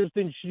the Warriors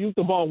didn't shoot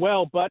the ball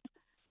well, but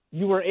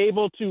you were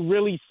able to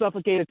really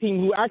suffocate a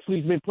team who actually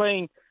has been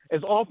playing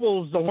as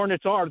awful as the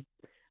Hornets are.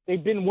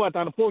 They've been,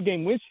 on a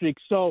 4-game win streak,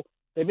 so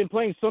they've been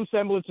playing some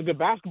semblance of good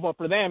basketball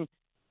for them,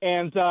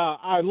 and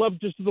I love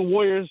just the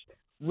Warriors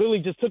really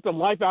just took the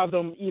life out of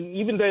them,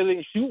 even though they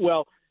didn't shoot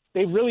well.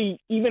 They really,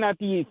 even at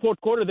the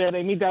fourth quarter there,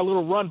 they made that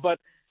little run, but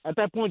at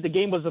that point the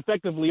game was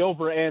effectively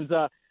over, and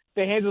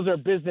they handled their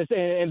business.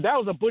 And that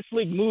was a Bush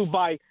League move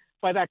by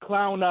that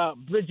clown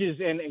Bridges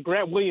and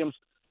Grant Williams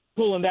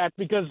pulling that,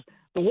 because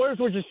the Warriors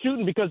were just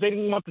shooting because they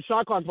didn't want the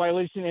shot clock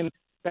violation, and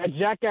that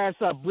jackass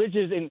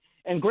Bridges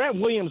and Grant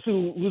Williams,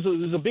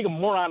 who's a big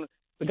moron,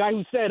 the guy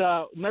who said,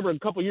 remember a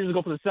couple years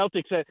ago for the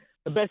Celtics, that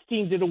the best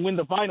team didn't win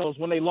the finals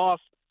when they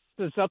lost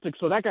to the Celtics,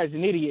 so that guy's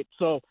an idiot.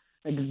 So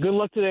good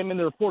luck to them in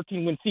their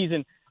 14-win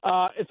season.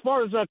 As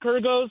far as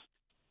Kerr goes,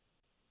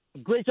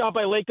 great job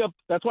by Lakeup.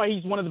 That's why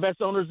he's one of the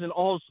best owners in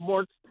all of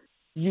sports.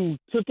 You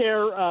took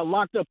care,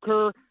 locked up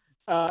Kerr.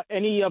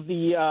 Any of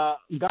the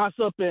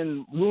gossip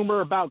and rumor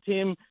about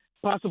him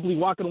possibly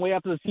walking away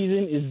after the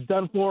season is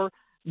done for.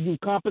 You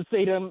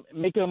compensate him,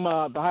 make him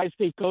the highest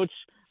paid coach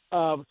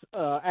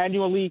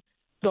annually.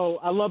 So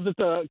I love that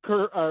the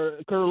Kerr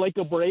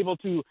Lakeup were able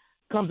to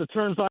come to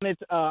terms on it.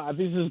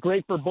 This is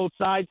great for both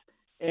sides.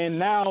 And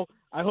now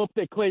I hope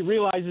that Clay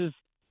realizes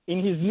in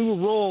his new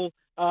role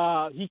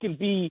he can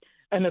be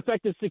an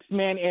effective sixth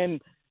man.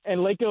 And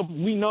Lakeup,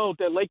 we know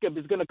that Lakeup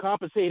is going to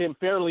compensate him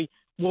fairly.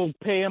 Will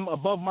pay him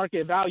above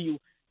market value,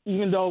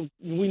 even though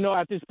we know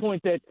at this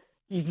point that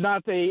he's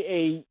not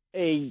a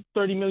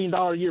 $30 million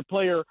a year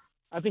player.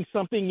 I think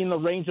something in the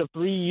range of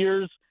 3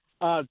 years.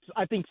 I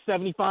think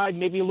 75,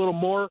 maybe a little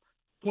more,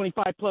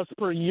 25 plus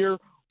per year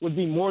would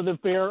be more than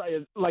fair.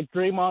 Like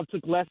Draymond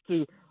took less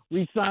to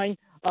re-sign.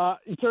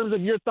 In terms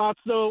of your thoughts,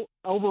 though,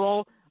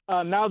 overall,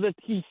 now that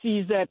he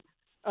sees that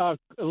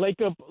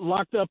Lakeup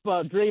locked up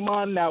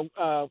Draymond,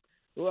 now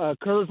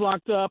Kerr's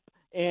locked up,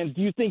 and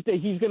do you think that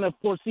he's going to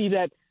foresee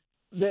that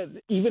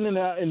even in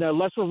a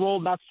lesser role,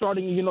 not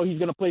starting, even though he's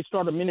going to play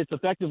starter minutes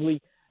effectively,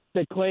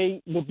 that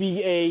Clay will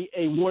be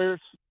a Warrior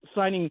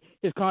signing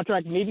his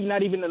contract, maybe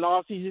not even in the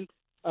off season,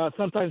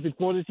 sometimes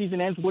before the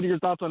season ends? What are your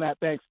thoughts on that?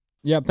 Thanks.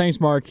 Yeah, thanks,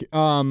 Mark.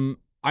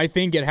 I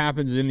think it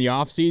happens in the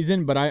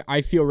offseason, but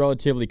I feel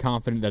relatively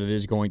confident that it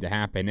is going to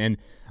happen. And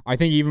I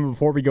think even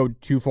before we go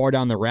too far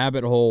down the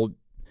rabbit hole,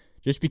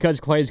 just because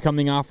Klay's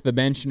coming off the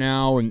bench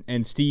now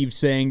and Steve's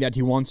saying that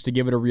he wants to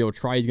give it a real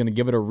try, he's going to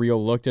give it a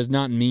real look, does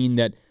not mean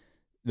that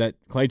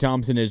Klay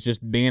Thompson is just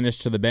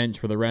banished to the bench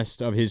for the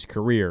rest of his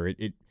career.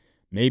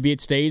 Maybe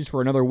it stays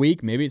for another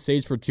week. Maybe it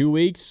stays for 2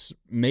 weeks.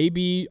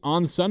 Maybe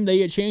on Sunday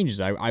it changes.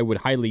 I would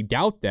highly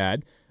doubt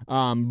that.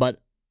 But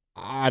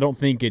I don't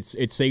think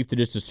it's safe to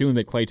just assume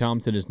that Klay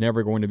Thompson is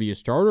never going to be a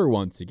starter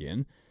once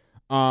again.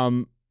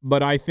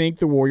 But I think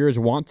the Warriors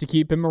want to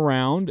keep him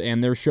around,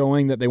 and they're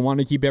showing that they want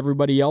to keep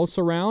everybody else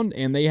around,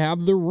 and they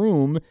have the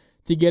room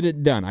to get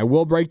it done. I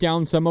will break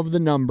down some of the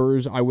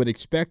numbers. I would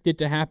expect it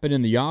to happen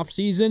in the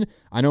offseason.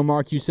 I know,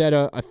 Mark, you said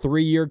a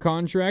 3-year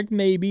contract,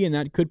 maybe, and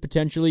that could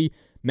potentially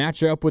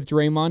match up with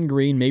Draymond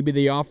Green. Maybe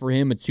they offer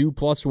him a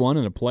 2+1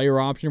 and a player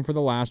option for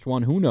the last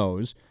one. Who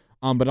knows?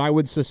 But I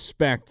would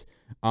suspect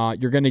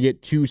you're going to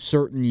get 2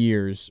 certain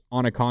years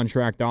on a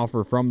contract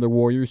offer from the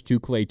Warriors to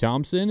Klay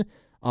Thompson.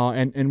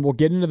 And we'll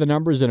get into the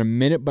numbers in a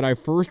minute, but I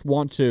first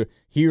want to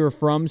hear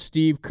from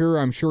Steve Kerr.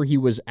 I'm sure he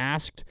was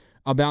asked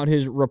about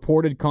his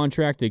reported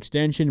contract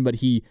extension, but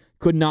he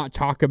could not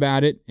talk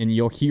about it, and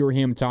you'll hear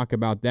him talk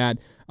about that,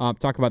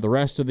 talk about the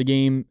rest of the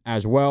game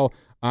as well.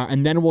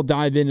 And then we'll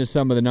dive into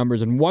some of the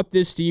numbers and what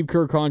this Steve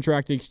Kerr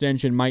contract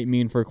extension might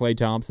mean for Klay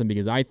Thompson,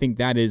 because I think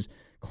that is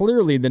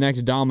clearly the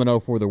next domino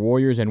for the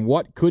Warriors. And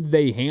what could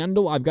they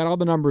handle? I've got all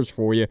the numbers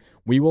for you.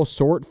 We will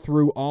sort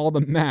through all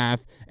the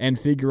math and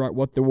figure out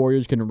what the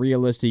Warriors can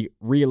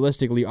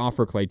realistically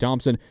offer Klay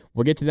Thompson.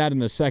 We'll get to that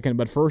in a second,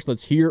 but first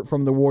let's hear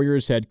from the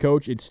Warriors head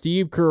coach. It's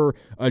Steve Kerr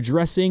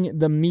addressing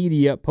the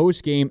media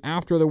post-game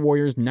after the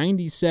Warriors'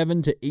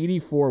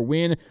 97-84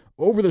 win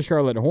over the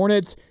Charlotte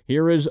Hornets.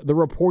 Here is the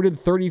reported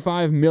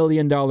 $35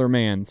 million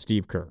man,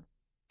 Steve Kerr.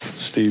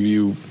 Steve,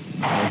 you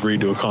agreed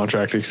to a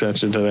contract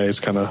extension today. It's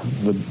kind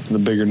of the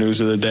bigger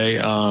news of the day.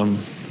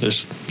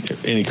 Just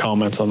any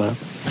comments on that?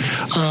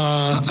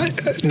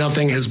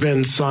 Nothing has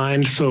been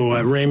signed,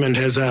 so Raymond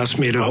has asked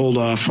me to hold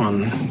off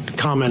on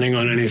commenting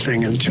on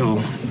anything until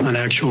an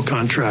actual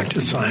contract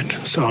is signed.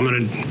 So I'm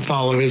going to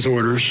follow his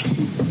orders.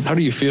 How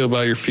do you feel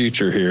about your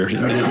future here?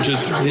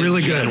 Just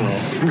really good.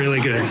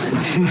 Really good.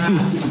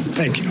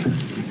 Thank you.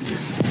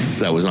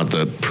 That was not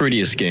the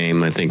prettiest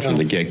game, I think, from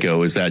the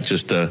get-go. Is that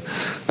just a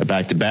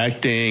back-to-back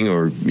thing,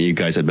 or you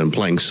guys have been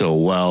playing so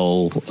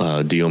well?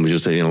 Do you almost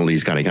just say, at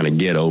least kind of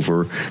get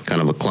over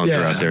kind of a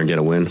clunker out there and get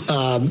a win?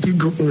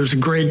 It was a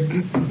great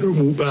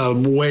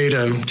way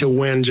to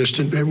win,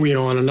 just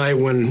on a night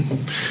when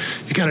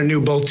you kind of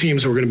knew both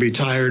teams were going to be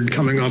tired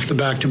coming off the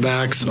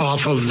back-to-backs,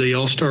 off of the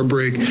All-Star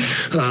break.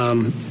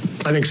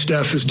 I think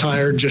Steph is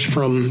tired just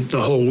from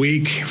the whole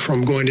week,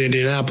 from going to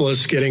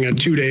Indianapolis, getting a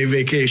 2-day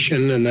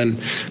vacation, and then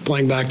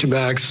playing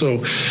back-to-backs. So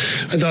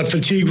I thought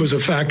fatigue was a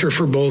factor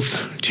for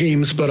both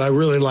teams, but I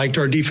really liked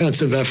our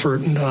defensive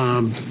effort,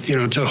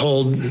 to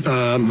hold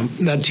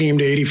that team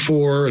to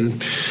 84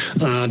 and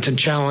to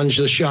challenge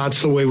the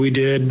shots the way we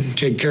did,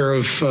 take care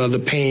of the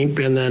paint,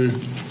 and then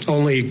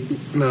only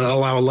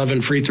allow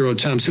 11 free throw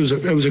attempts.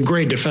 It was a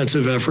great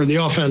defensive effort. The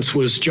offense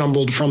was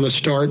jumbled from the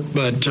start,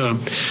 but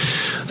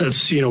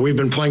we've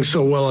been playing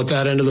so well at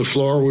that end of the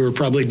floor. We were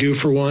probably due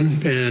for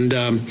one, and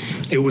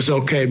it was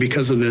okay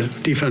because of the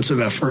defensive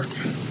effort.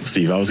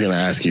 Steve, I was going to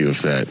ask you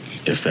if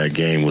that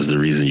game was the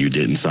reason you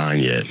didn't sign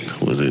yet.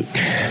 Was it?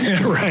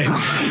 Right.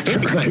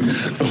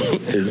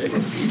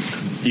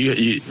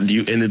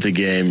 You ended the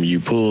game. You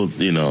pulled,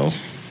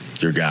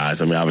 your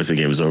guys. I mean, obviously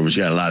the game is over, but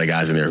you got a lot of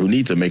guys in there who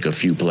need to make a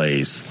few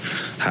plays.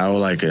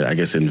 How,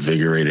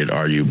 invigorated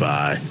are you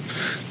by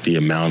the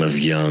amount of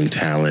young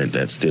talent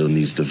that still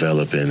needs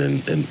developing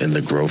and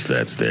the growth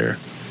that's there?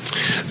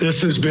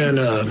 This has been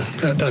a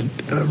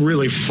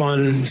really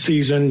fun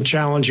season,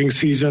 challenging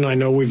season. I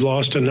know we've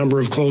lost a number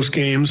of close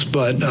games,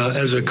 but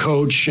as a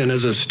coach and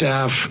as a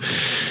staff,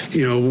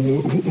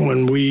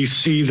 when we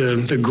see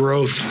the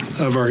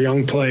growth of our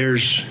young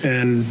players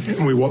and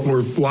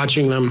we're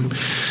watching them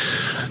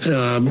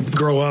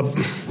grow up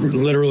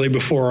literally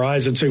before our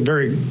eyes, it's a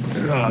very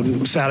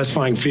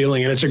satisfying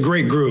feeling, and it's a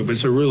great group.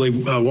 It's a really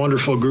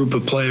wonderful group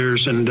of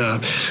players, and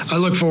I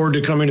look forward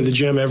to coming to the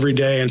gym every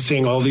day and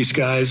seeing all these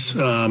guys.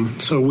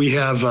 So we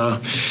have a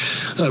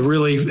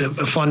really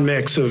fun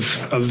mix of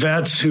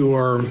vets who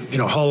are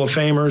Hall of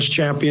Famers,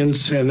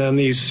 champions, and then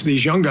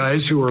these young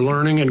guys who are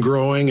learning and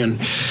growing, and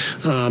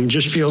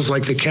just feels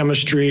like the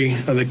chemistry,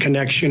 the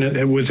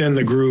connection within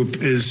the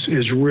group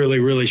is really,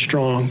 really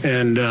strong,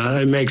 and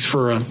it makes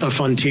for a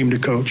fun team to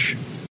coach.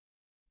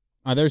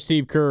 There's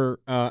Steve Kerr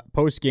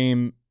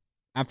post-game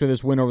after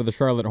this win over the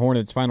Charlotte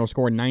Hornets. Final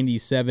score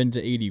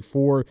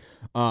 97-84.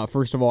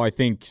 First of all, I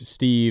think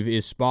Steve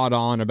is spot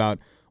on about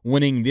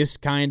winning this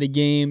kind of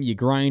game. You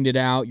grind it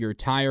out. You're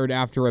tired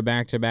after a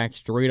back-to-back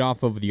straight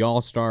off of the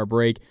All-Star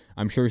break.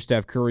 I'm sure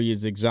Steph Curry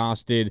is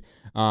exhausted.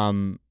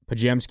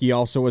 Podziemski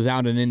also was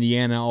out in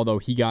Indiana, although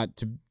he got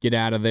to get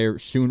out of there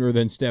sooner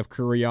than Steph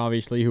Curry,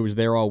 obviously, who was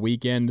there all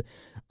weekend.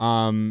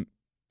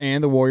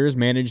 and the Warriors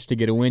managed to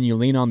get a win. You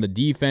lean on the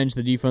defense.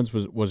 The defense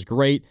was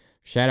great.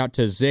 Shout out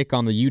to Zick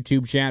on the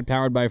YouTube chat,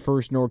 powered by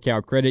First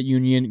NorCal Credit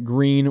Union.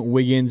 Green,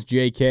 Wiggins,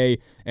 JK,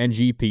 and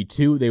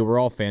GP2. They were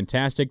all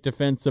fantastic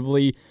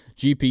defensively.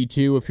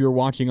 GP2, if you're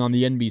watching on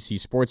the NBC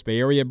Sports Bay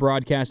Area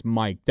broadcast,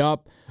 mic'd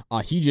up.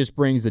 He just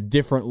brings a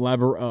different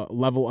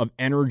level of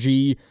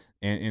energy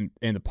and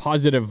the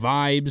positive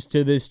vibes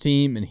to this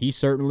team, and he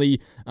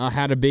certainly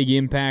had a big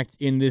impact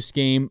in this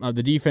game.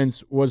 The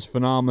defense was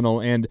phenomenal,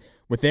 and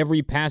with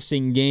every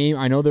passing game,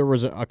 I know there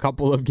was a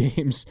couple of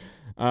games,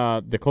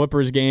 the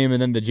Clippers game and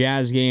then the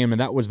Jazz game,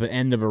 and that was the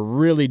end of a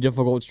really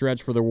difficult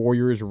stretch for the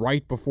Warriors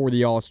right before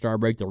the All-Star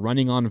break. They're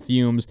running on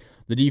fumes.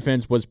 The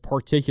defense was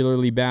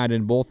particularly bad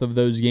in both of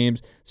those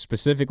games,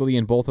 specifically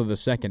in both of the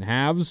second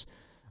halves.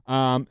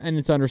 And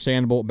it's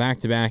understandable,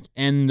 back-to-back,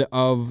 end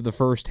of the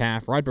first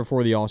half, right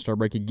before the All-Star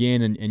break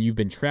again, and you've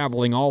been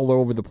traveling all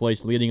over the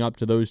place leading up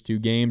to those two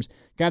games.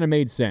 Kind of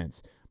made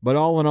sense. But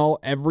all in all,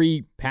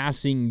 every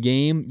passing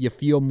game, you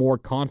feel more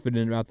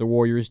confident about the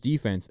Warriors'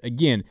 defense.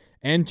 Again,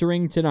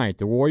 entering tonight,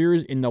 the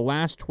Warriors in the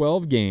last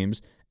 12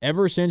 games,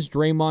 ever since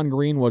Draymond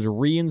Green was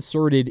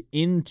reinserted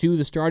into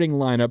the starting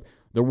lineup,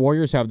 the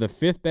Warriors have the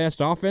 5th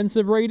best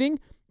offensive rating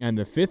and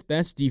the 5th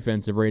best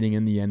defensive rating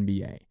in the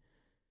NBA.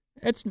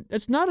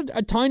 It's not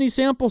a tiny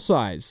sample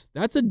size.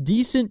 That's a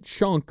decent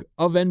chunk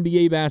of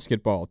NBA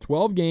basketball.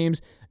 12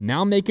 games,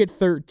 now make it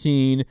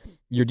 13.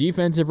 Your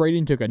defensive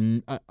rating took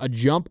a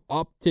jump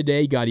up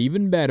today, got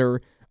even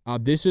better.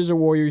 This is a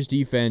Warriors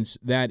defense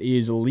that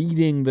is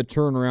leading the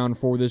turnaround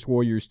for this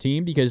Warriors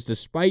team, because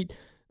despite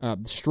the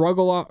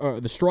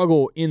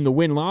struggle in the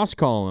win-loss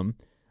column,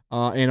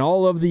 and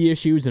all of the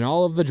issues and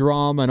all of the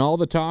drama and all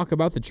the talk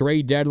about the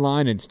trade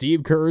deadline and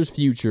Steve Kerr's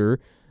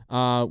future,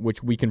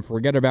 which we can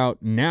forget about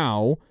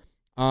now,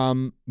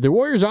 the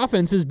Warriors'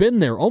 offense has been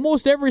there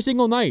almost every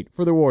single night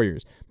for the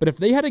Warriors. But if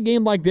they had a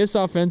game like this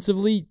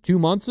offensively 2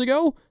 months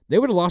ago, they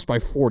would have lost by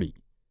 40.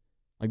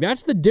 Like,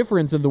 that's the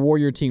difference of the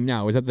Warrior team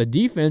now, is that the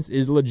defense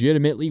is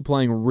legitimately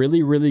playing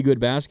really, really good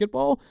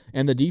basketball,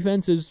 and the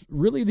defense is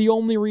really the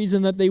only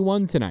reason that they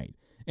won tonight.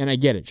 And I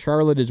get it.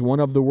 Charlotte is one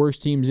of the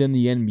worst teams in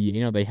the NBA.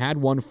 You know, they had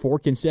won 4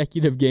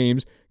 consecutive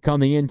games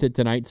coming into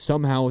tonight,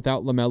 somehow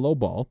without LaMelo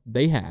Ball.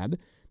 They had.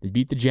 They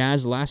beat the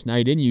Jazz last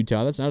night in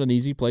Utah. That's not an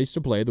easy place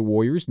to play. The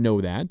Warriors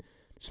know that.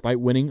 Despite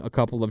winning a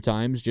couple of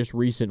times just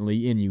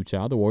recently in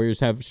Utah, the Warriors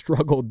have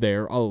struggled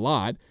there a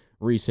lot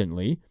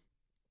recently.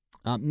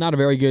 Not a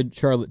very good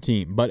Charlotte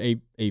team, but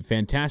a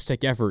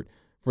fantastic effort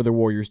for the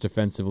Warriors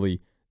defensively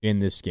in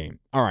this game.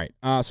 All right,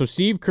 so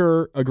Steve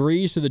Kerr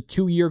agrees to the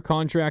 2-year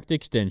contract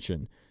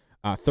extension.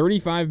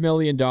 $35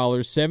 million,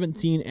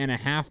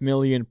 $17.5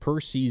 million per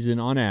season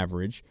on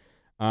average.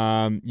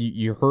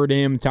 You heard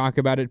him talk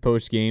about it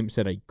post-game,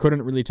 said I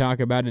couldn't really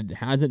talk about it. It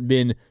hasn't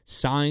been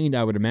signed.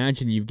 I would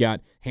imagine you've got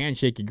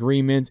handshake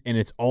agreements, and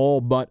it's all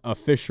but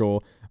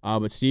official.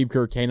 But Steve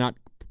Kerr cannot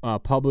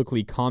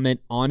publicly comment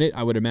on it,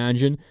 I would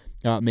imagine.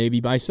 Maybe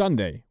by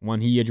Sunday,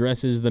 when he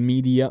addresses the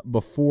media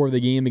before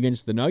the game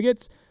against the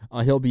Nuggets,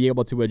 he'll be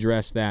able to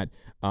address that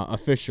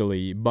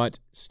officially. But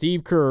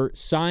Steve Kerr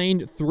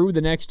signed through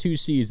the next 2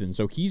 seasons,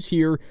 so he's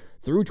here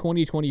through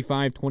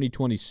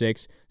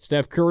 2025-2026.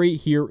 Steph Curry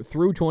here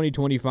through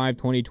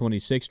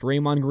 2025-2026.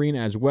 Draymond Green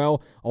as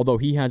well, although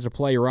he has a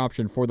player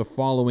option for the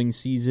following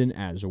season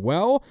as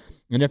well.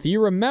 And if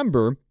you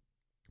remember,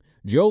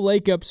 Joe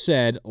Lacob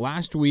said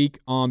last week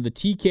on the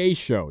TK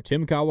show,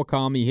 Tim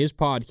Kawakami, his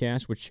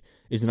podcast, which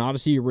is an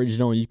Odyssey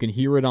original, and you can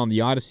hear it on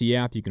the Odyssey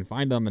app. You can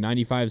find it on the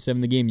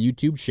 95.7 The Game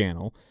YouTube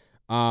channel.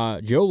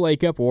 Joe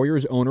Lacob,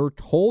 Warriors owner,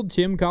 told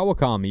Tim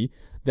Kawakami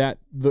that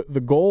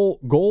the goal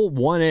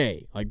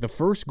 1A, like the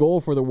first goal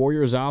for the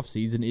Warriors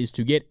offseason, is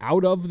to get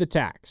out of the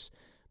tax,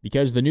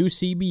 because the new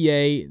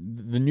CBA,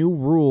 the new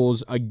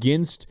rules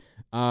against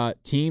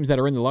teams that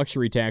are in the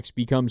luxury tax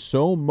become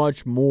so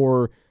much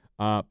more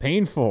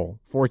painful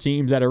for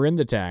teams that are in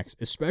the tax,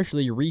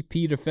 especially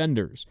repeat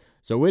offenders.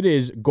 So it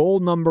is goal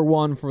number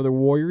 1 for the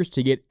Warriors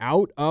to get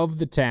out of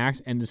the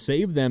tax and to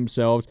save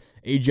themselves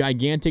a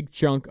gigantic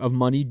chunk of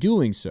money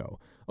doing so.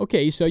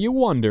 Okay, so you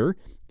wonder,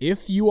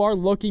 if you are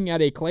looking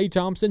at a Klay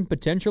Thompson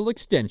potential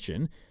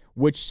extension,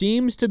 which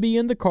seems to be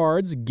in the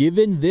cards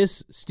given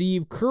this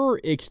Steve Kerr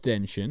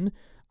extension,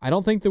 I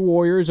don't think the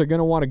Warriors are going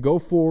to want to go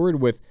forward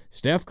with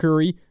Steph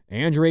Curry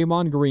and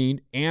Draymond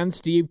Green and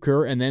Steve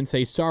Kerr and then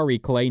say, sorry,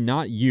 Klay,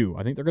 not you.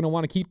 I think they're going to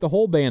want to keep the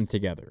whole band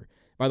together.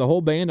 By the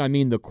whole band, I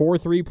mean the core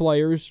 3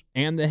 players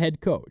and the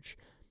head coach.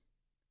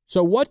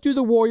 So what do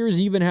the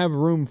Warriors even have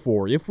room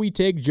for if we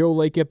take Joe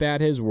Lacob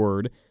at his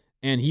word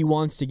and he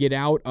wants to get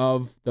out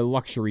of the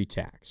luxury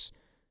tax?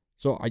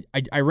 So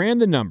I ran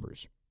the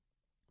numbers.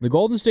 The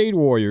Golden State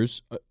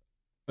Warriors,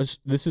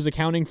 this is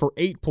accounting for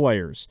 8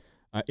 players.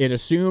 It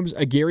assumes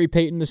a Gary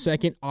Payton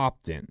II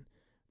opt-in.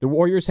 The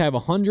Warriors have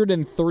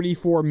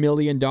 $134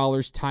 million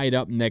tied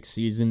up next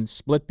season,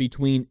 split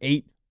between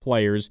 8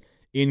 players,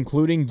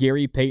 including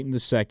Gary Payton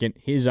II,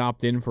 his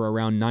opt-in for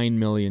around $9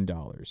 million.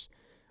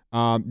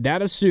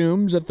 That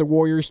assumes that the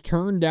Warriors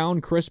turn down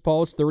Chris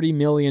Paul's $30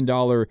 million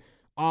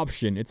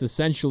option. It's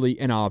essentially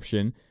an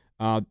option.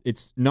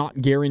 It's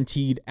not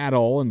guaranteed at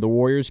all, and the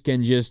Warriors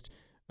can just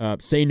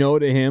say no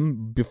to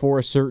him before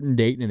a certain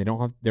date, and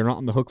they're not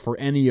on the hook for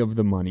any of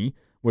the money,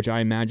 which I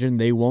imagine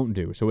they won't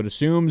do. So it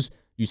assumes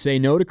you say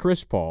no to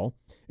Chris Paul.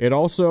 It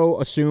also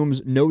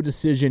assumes no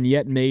decision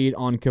yet made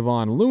on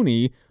Kevon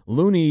Looney.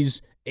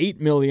 Looney's $8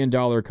 million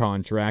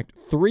contract,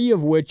 3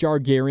 of which are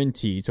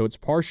guaranteed, so it's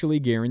partially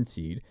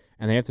guaranteed,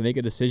 and they have to make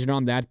a decision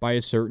on that by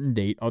a certain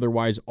date.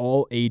 Otherwise,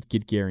 all 8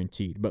 get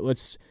guaranteed. But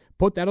let's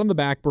put that on the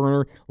back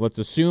burner. Let's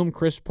assume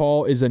Chris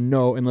Paul is a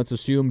no, and let's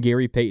assume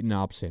Gary Payton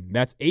opts in.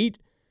 That's 8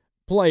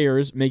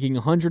 players making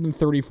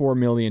 $134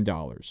 million.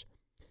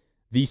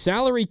 The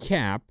salary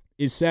cap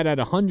is set at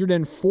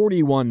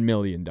 $141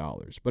 million.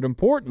 But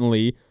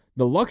importantly,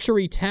 the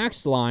luxury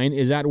tax line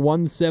is at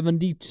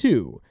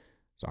 $172.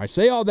 So I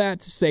say all that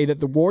to say that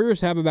the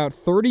Warriors have about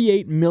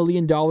 $38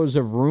 million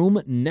of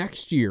room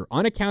next year,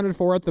 unaccounted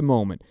for at the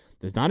moment.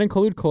 Does not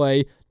include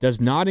Klay,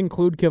 does not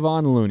include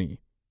Kevon Looney.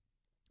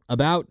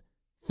 About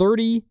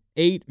 $38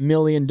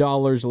 million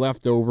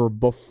left over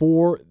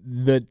before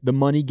the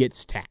money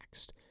gets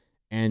taxed.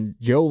 And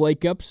Joe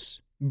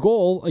Lacobb's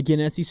goal, again,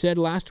 as he said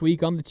last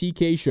week on the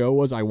TK show,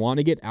 was I want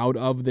to get out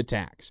of the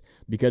tax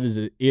because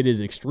it is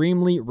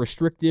extremely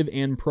restrictive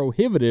and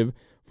prohibitive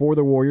for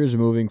the Warriors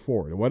moving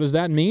forward. What does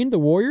that mean? The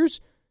Warriors,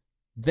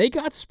 they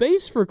got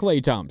space for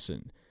Klay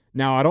Thompson.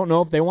 Now, I don't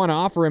know if they want to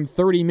offer him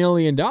 $30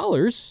 million,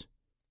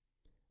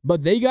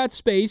 but they got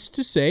space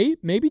to say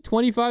maybe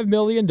 $25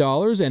 million,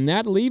 and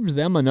that leaves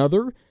them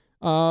another,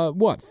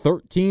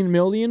 $13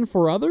 million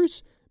for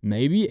others?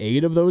 Maybe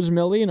 8 of those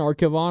million are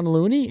Kevon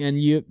Looney, and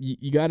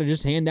you got to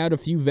just hand out a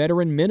few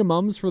veteran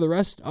minimums for the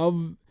rest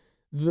of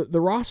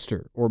the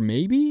roster. Or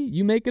maybe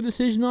you make a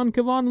decision on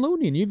Kevon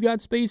Looney, and you've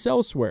got space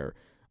elsewhere.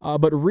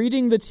 But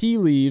reading the tea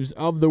leaves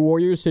of the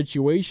Warriors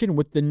situation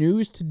with the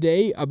news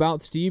today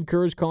about Steve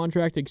Kerr's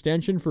contract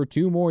extension for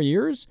 2 more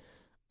years,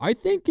 I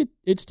think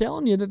it's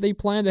telling you that they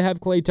plan to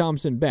have Klay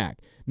Thompson back.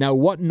 Now,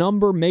 what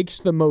number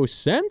makes the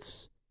most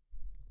sense?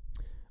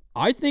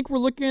 I think we're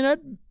looking at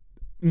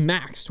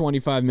max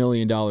 $25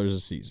 million a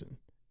season.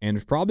 And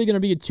it's probably going to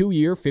be a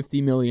 2-year,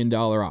 $50 million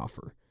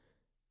offer.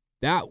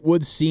 That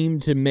would seem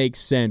to make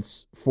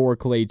sense for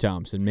Klay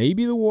Thompson.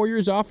 Maybe the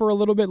Warriors offer a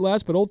little bit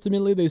less, but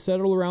ultimately they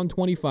settle around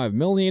 $25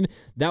 million.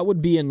 That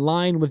would be in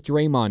line with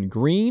Draymond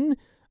Green.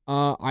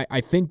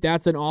 I think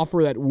that's an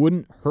offer that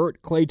wouldn't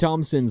hurt Klay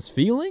Thompson's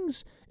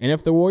feelings. And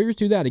if the Warriors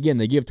do that, again,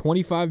 they give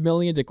 $25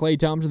 million to Klay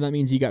Thompson, that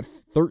means you got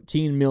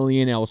 $13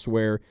 million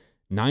elsewhere,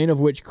 9 of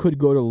which could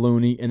go to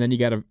Looney, and then you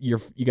got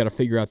to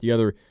figure out the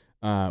other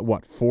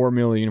 $4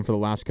 million for the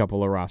last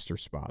couple of roster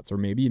spots, or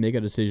maybe you make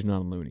a decision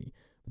on Looney.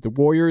 But the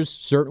Warriors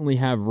certainly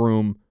have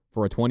room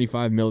for a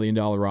 $25 million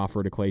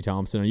offer to Klay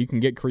Thompson. And you can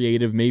get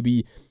creative.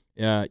 Maybe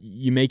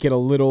you make it a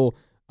little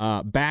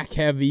back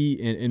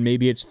heavy, and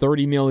maybe it's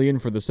 $30 million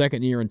for the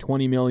second year and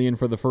 $20 million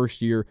for the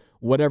first year,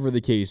 whatever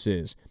the case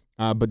is.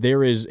 But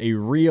there is a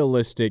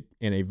realistic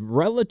and a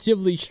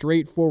relatively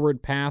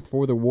straightforward path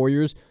for the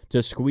Warriors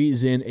to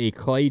squeeze in a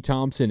Klay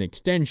Thompson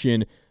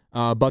extension.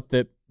 But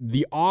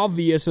the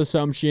obvious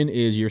assumption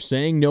is you're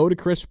saying no to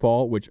Chris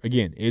Paul, which,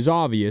 again, is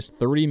obvious,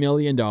 $30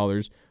 million.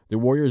 The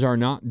Warriors are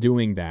not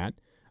doing that.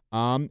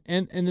 And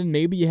then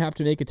maybe you have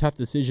to make a tough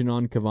decision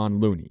on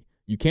Kevon Looney.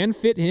 You can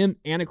fit him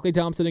and a Klay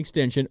Thompson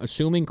extension,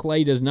 assuming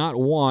Klay does not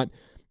want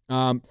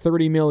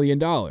 $30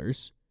 million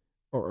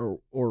or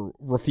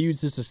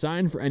refuses to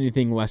sign for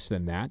anything less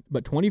than that.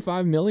 But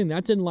 $25 million,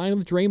 that's in line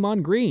with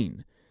Draymond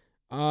Green.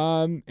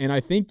 And I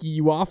think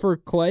you offer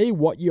Klay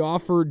what you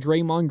offer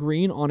Draymond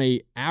Green on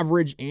a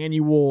average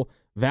annual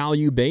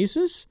value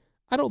basis.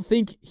 I don't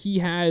think he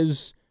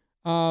has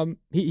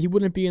he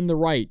wouldn't be in the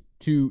right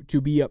to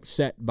be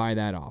upset by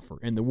that offer.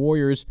 And the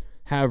Warriors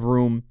have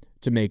room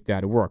to make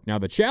that work. Now,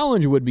 the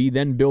challenge would be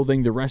then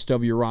building the rest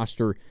of your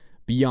roster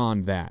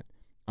beyond that.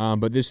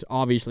 But this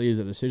obviously is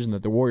a decision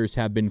that the Warriors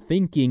have been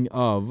thinking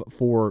of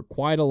for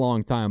quite a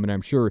long time, and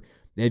I'm sure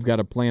they've got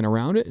a plan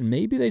around it. And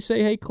maybe they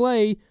say, hey,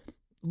 Klay,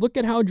 look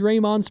at how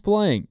Draymond's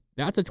playing.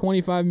 That's a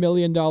 $25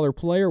 million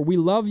player. We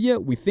love you.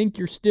 We think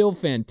you're still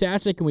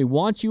fantastic, and we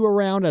want you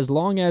around as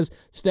long as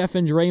Steph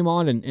and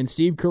Draymond and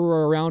Steve Kerr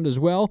are around as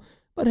well.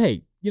 But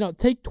hey,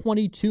 take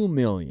 $22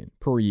 million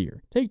per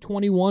year. Take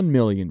 $21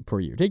 million per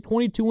year. Take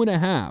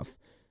 $22.5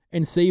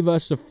 and save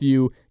us a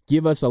few.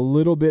 Give us a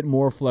little bit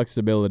more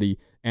flexibility,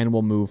 and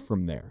we'll move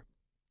from there.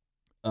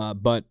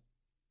 But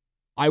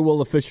I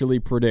will officially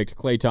predict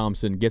Klay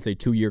Thompson gets a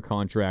 2-year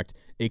contract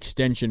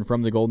extension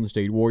from the Golden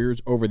State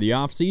Warriors over the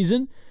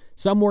offseason,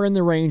 somewhere in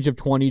the range of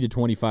 $20 to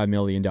 $25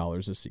 million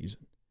a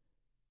season.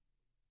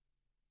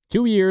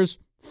 2 years,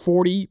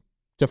 $40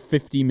 to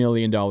 $50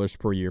 million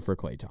per year for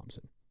Klay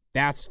Thompson.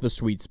 That's the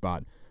sweet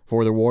spot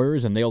for the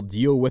Warriors, and they'll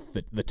deal with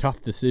the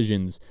tough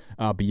decisions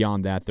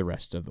beyond that the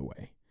rest of the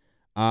way.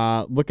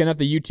 Looking at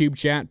the YouTube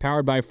chat,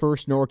 powered by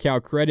First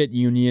NorCal Credit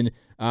Union,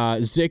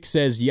 Zick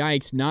says,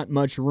 yikes, not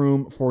much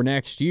room for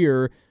next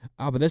year.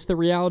 But that's the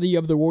reality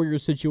of the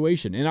Warriors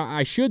situation. And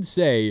I should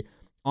say,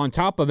 on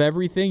top of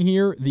everything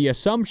here, the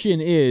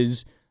assumption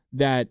is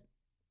that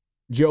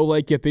Joe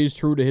Lacob is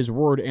true to his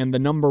word, and the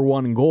number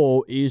one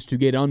goal is to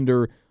get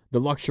under the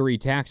luxury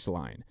tax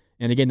line.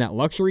 And again, that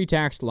luxury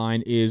tax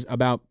line is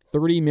about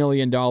 $30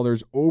 million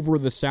over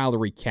the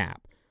salary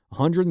cap.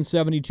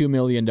 $172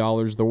 million.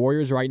 The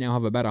Warriors right now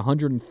have about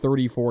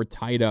 134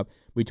 tied up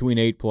between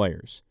 8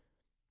 players.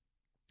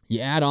 You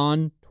add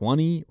on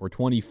 20 or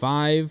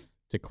 25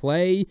 to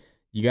Clay,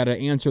 you got to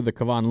answer the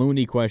Kevon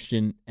Looney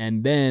question,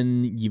 and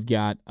then you've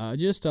got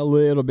just a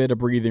little bit of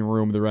breathing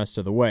room the rest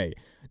of the way.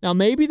 Now,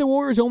 maybe the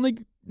Warriors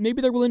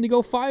maybe they're willing to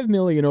go $5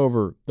 million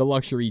over the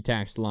luxury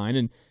tax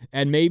line,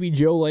 and maybe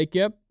Joe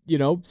Lacob,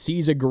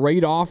 sees a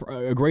great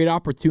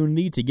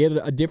opportunity to get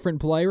a different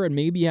player and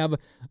maybe have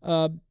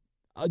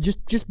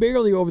just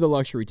barely over the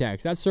luxury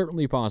tax. That's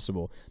certainly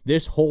possible.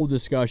 This whole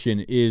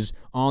discussion is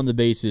on the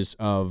basis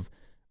of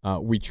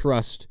we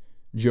trust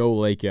Joe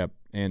Lacob,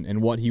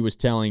 and what he was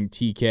telling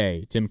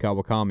TK, Tim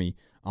Kawakami,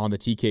 on the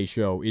TK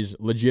show is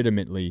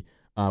legitimately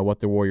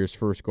what the Warriors'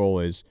 first goal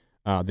is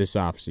this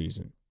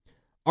offseason.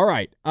 All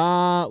right,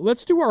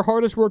 let's do our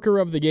hardest worker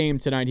of the game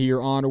tonight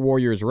here on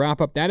Warriors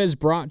Wrap-Up. That is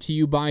brought to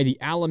you by the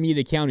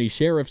Alameda County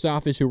Sheriff's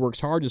Office, who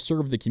works hard to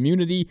serve the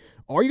community.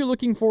 Are you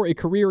looking for a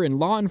career in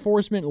law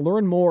enforcement?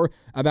 Learn more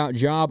about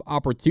job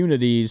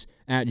opportunities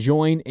at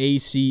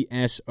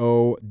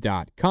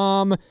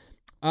joinacso.com.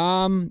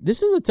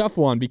 This is a tough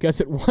one because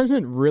it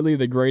wasn't really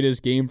the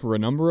greatest game for a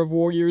number of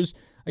Warriors.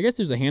 I guess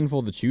there's a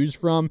handful to choose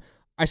from.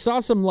 I saw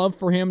some love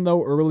for him,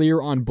 though, earlier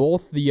on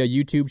both the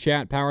YouTube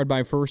chat powered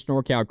by First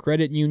NorCal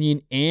Credit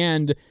Union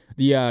and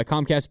the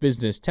Comcast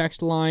Business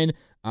text line.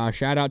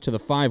 Shout out to the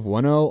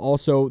 510,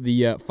 also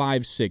the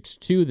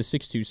 562, the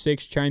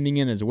 626 chiming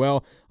in as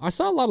well. I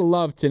saw a lot of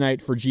love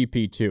tonight for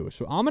GP2,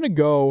 so I'm going to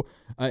go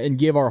and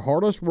give our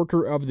hardest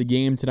worker of the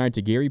game tonight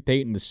to Gary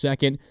Payton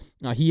II.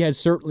 He has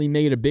certainly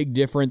made a big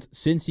difference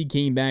since he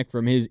came back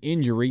from his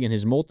injury and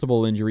his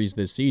multiple injuries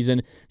this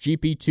season.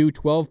 GP2,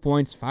 12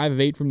 points, 5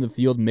 of 8 from the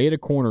field, made a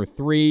corner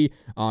 3.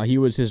 He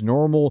was his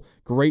normal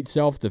great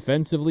self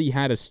defensively,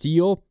 had a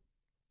steal.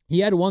 He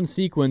had one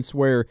sequence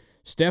where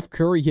Steph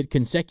Curry hit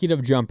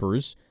consecutive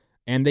jumpers,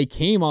 and they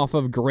came off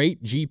of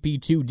great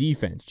GP2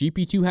 defense.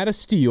 GP2 had a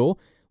steal,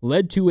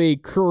 led to a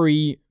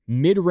Curry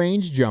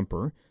mid-range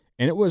jumper,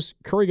 and it was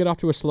Curry got off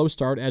to a slow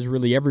start, as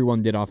really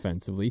everyone did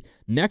offensively.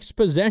 Next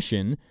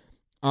possession,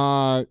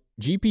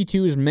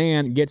 GP2's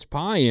man gets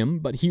by him,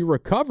 but he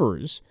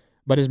recovers,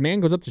 but his man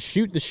goes up to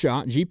shoot the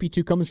shot.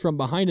 GP2 comes from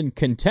behind and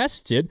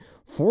contests it,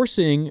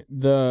 forcing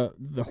the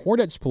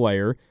Hornets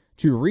player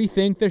to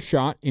rethink the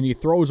shot, and he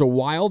throws a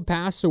wild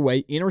pass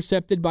away,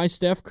 intercepted by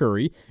Steph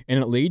Curry, and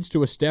it leads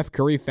to a Steph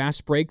Curry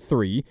fast break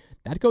 3.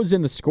 That goes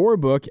in the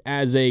scorebook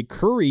as a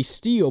Curry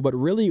steal, but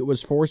really it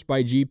was forced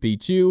by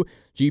GP2.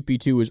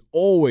 GP2 is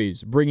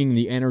always bringing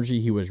the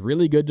energy. He was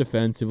really good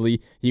defensively.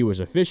 He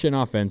was efficient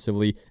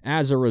offensively.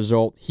 As a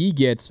result, he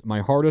gets my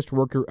hardest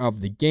worker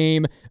of the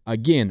game.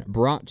 Again,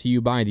 brought to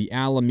you by the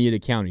Alameda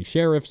County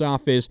Sheriff's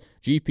Office.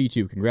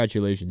 GP2,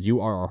 congratulations.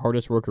 You are our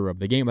hardest worker of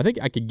the game. I think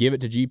I could give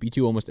it to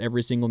GP2 almost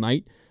every single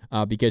night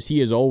because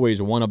he is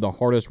always one of the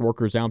hardest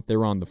workers out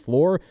there on the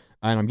floor.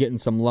 And I'm getting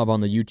some love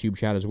on the YouTube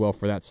chat as well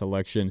for that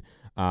selection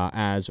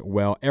as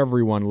well.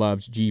 Everyone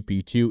loves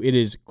GP2. It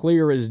is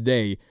clear as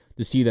day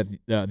to see that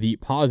the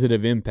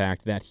positive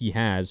impact that he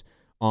has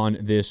on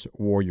this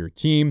Warrior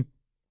team.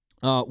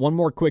 One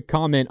more quick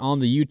comment on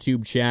the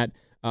YouTube chat.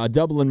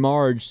 Dublin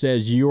Marge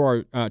says, you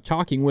are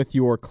talking with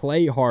your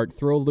Clay heart.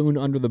 Throw Loon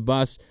under the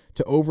bus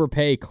to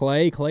overpay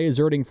Clay. Clay is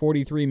earning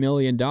 $43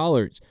 million.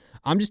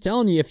 I'm just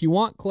telling you, if you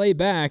want Clay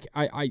back,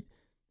 I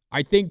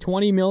think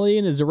 $20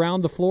 million is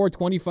around the floor.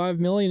 $25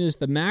 million is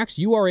the max.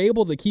 You are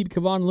able to keep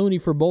Kevon Looney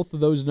for both of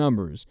those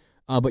numbers,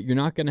 but you're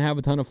not going to have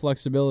a ton of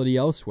flexibility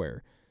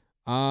elsewhere.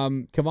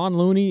 Kevon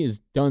Looney has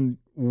done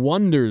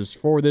wonders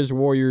for this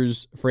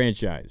Warriors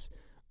franchise,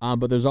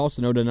 but there's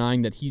also no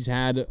denying that he's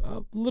had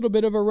a little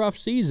bit of a rough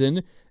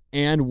season,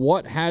 and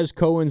what has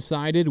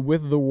coincided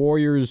with the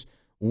Warriors'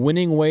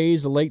 winning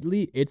ways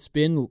lately, it's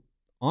been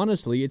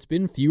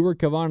fewer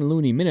Kevon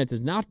Looney minutes.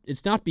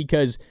 It's not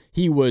because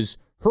he was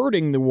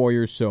hurting the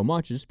Warriors so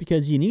much, it's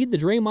because you need the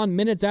Draymond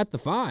minutes at the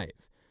 5.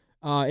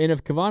 And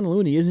if Kevon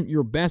Looney isn't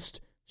your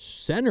best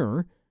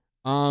center,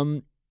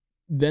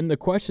 then the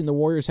question the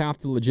Warriors have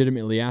to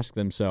legitimately ask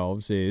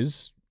themselves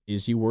is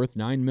he worth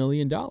 $9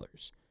 million?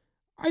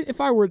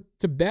 If I were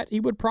to bet, he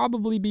would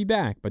probably be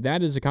back, but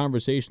that is a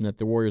conversation that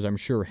the Warriors, I'm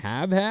sure,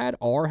 have had,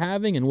 are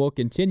having, and will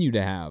continue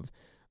to have,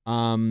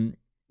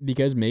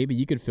 because maybe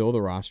you could fill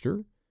the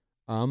roster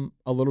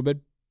a little bit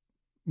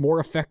more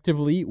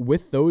effectively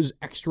with those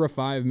extra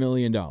 $5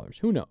 million.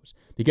 Who knows?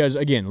 Because,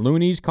 again,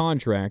 Looney's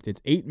contract, it's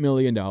 $8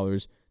 million.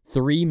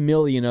 $3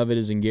 million of it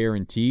is in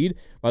guaranteed.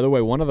 By the way,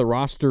 one of the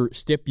roster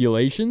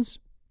stipulations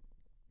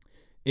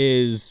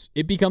is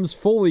it becomes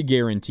fully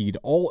guaranteed.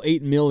 All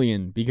 $8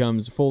 million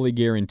becomes fully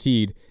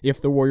guaranteed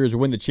if the Warriors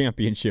win the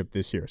championship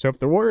this year. So if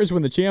the Warriors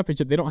win the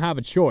championship, they don't have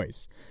a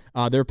choice.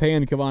 They're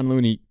paying Kevon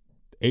Looney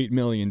 $8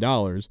 million.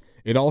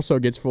 It also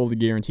gets fully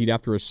guaranteed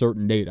after a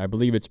certain date. I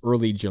believe it's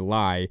early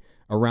July,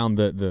 around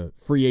the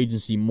free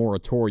agency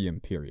moratorium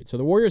period. So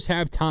the Warriors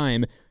have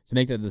time to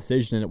make that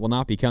decision, and it will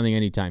not be coming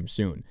anytime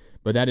soon.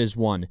 But that is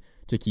one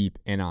to keep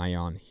an eye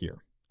on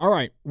here. All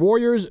right,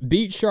 Warriors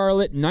beat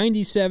Charlotte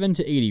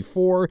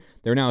 97-84.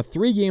 They're now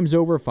 3 games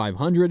over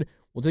 500.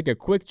 We'll take a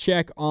quick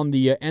check on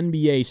the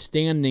NBA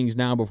standings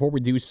now before we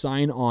do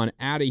sign on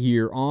out of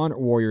here on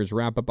Warriors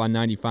Wrap-Up on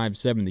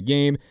 95.7 The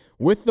Game.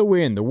 With the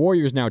win, the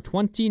Warriors now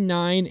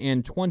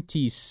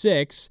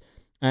 29-26.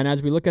 And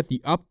as we look at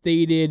the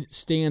updated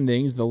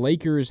standings, the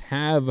Lakers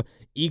have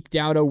eked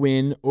out a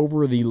win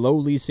over the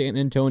lowly San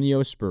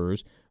Antonio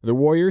Spurs. The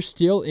Warriors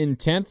still in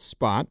 10th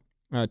spot,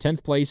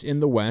 10th place in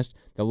the West.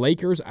 The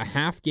Lakers a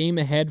half game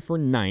ahead for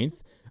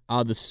 9th.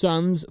 The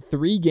Suns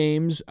 3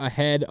 games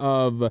ahead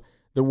of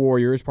the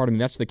Warriors. Pardon me,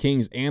 that's the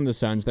Kings and the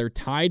Suns. They're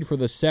tied for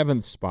the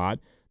 7th spot.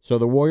 So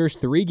the Warriors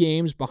 3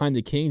 games behind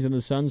the Kings and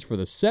the Suns for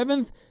the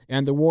 7th.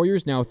 And the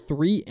Warriors now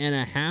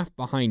 3.5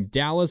 behind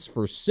Dallas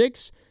for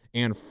 6th.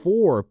 And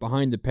 4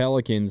 behind the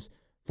Pelicans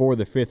for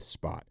the 5th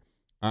spot.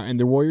 And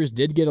the Warriors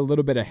did get a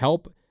little bit of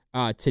help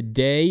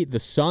today. The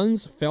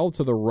Suns fell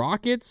to the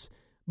Rockets.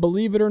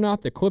 Believe it or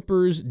not, the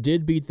Clippers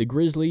did beat the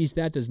Grizzlies.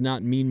 That does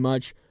not mean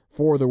much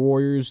for the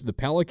Warriors. The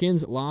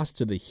Pelicans lost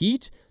to the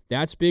Heat.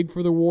 That's big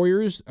for the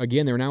Warriors.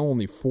 Again, they're now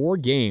only 4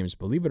 games.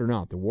 Believe it or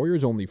not, the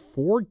Warriors only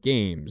 4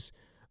 games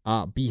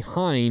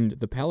behind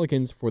the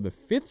Pelicans for the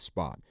 5th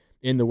spot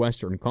in the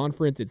Western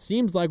Conference. It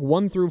seems like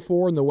 1 through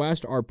 4 in the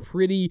West are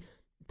pretty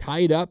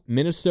tied up.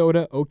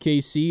 Minnesota,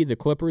 OKC, the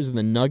Clippers, and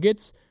the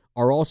Nuggets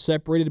are all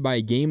separated by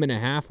a game and a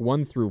half,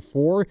 1 through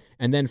 4,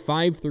 and then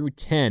 5 through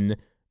 10.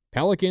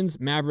 Pelicans,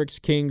 Mavericks,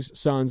 Kings,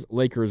 Suns,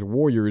 Lakers,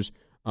 Warriors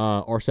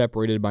are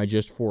separated by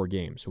just 4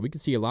 games. So we can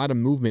see a lot of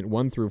movement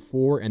 1 through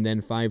 4 and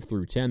then 5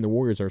 through 10. The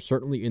Warriors are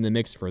certainly in the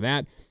mix for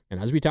that. And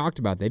as we talked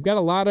about, they've got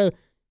a lot of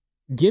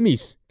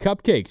gimmies,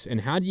 cupcakes.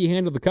 And how do you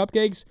handle the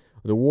cupcakes?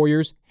 The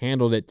Warriors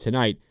handled it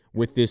tonight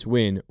with this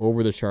win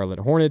over the Charlotte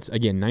Hornets.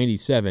 Again,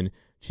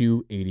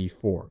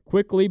 97-84.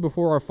 Quickly,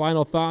 before our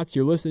final thoughts,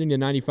 you're listening to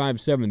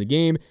 95.7 The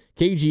Game,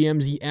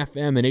 KGMZ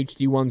FM and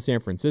HD1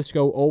 San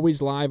Francisco,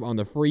 always live on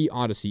the free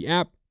Odyssey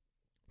app,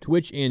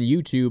 Twitch and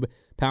YouTube,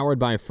 powered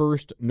by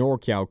First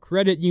NorCal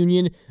Credit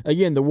Union.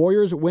 Again, the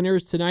Warriors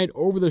winners tonight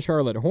over the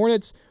Charlotte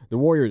Hornets. The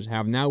Warriors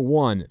have now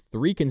won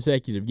 3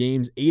 consecutive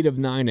games, 8 of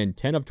 9 and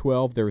 10 of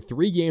 12. They're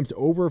 3 games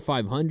over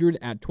 500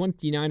 at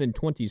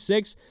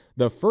 29-26.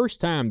 The first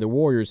time the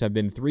Warriors have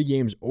been 3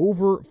 games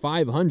over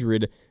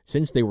 500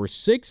 since they were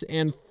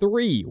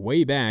 6-3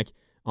 way back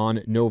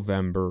on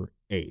November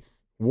 8th.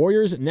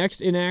 Warriors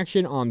next in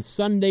action on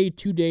Sunday,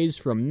 2 days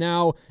from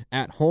now,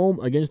 at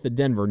home against the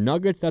Denver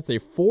Nuggets. That's a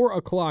 4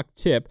 o'clock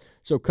tip,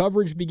 so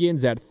coverage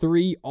begins at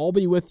 3. I'll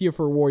be with you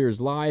for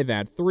Warriors Live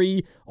at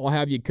 3. I'll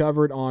have you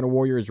covered on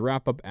Warriors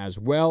Wrap-Up as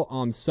well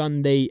on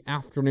Sunday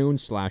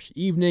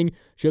afternoon/evening.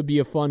 Should be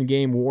a fun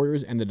game.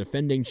 Warriors and the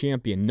defending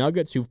champion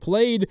Nuggets, who've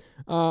played,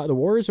 the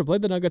Warriors have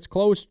played the Nuggets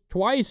close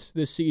twice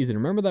this season.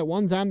 Remember that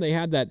one time they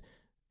had that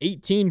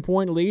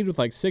 18-point lead with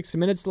like 6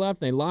 minutes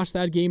left. They lost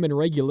that game in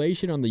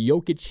regulation on the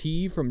Jokic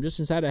heave from just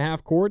inside of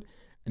half court.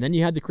 And then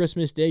you had the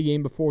Christmas Day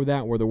game before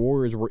that where the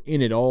Warriors were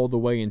in it all the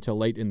way until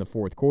late in the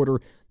fourth quarter.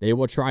 They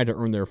will try to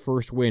earn their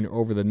first win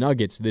over the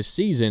Nuggets this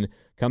season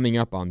coming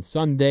up on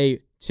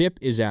Sunday. Tip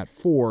is at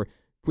 4.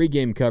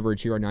 Pre-game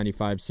coverage here on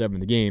 95.7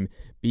 The Game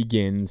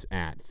begins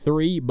at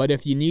 3. But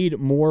if you need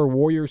more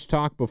Warriors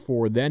talk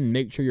before then,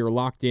 make sure you're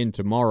locked in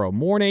tomorrow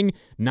morning,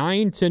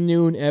 9 to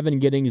noon. Evan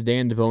Giddings,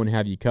 Dan Devone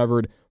have you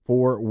covered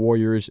for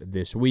Warriors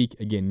This Week.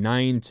 Again,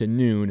 9 to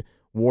noon,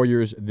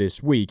 Warriors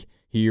This Week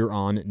here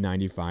on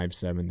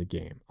 95.7 The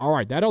Game. All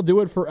right, that'll do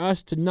it for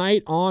us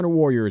tonight on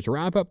Warriors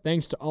Wrap-Up.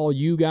 Thanks to all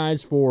you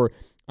guys for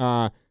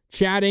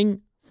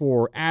chatting,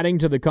 for adding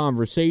to the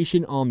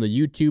conversation on the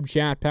YouTube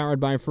chat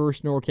powered by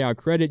First NorCal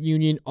Credit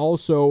Union,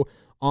 also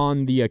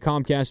on the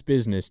Comcast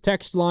Business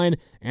text line,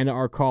 and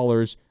our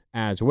callers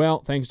as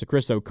well. Thanks to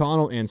Chris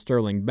O'Connell and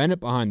Sterling Bennett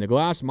behind the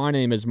glass. My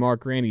name is Marc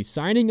Grandi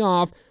signing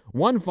off.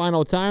 One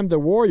final time, the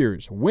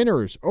Warriors,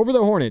 winners over the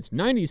Hornets,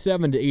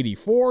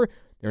 97-84.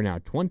 They're now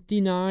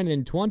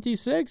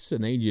 29-26,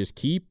 and they just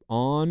keep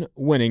on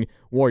winning.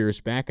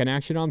 Warriors back in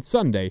action on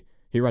Sunday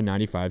here on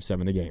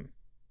 95.7 The Game.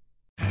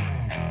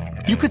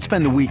 You could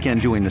spend the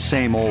weekend doing the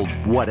same old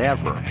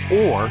whatever,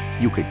 or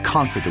you could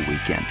conquer the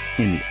weekend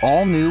in the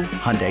all-new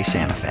Hyundai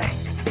Santa Fe.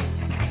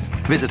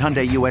 Visit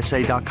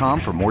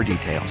HyundaiUSA.com for more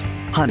details.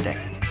 Hyundai,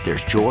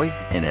 there's joy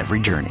in every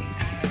journey.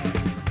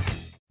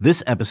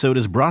 This episode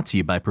is brought to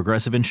you by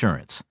Progressive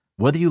Insurance.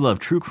 Whether you love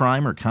true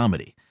crime or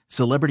comedy,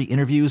 celebrity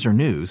interviews or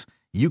news,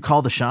 you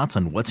call the shots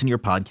on what's in your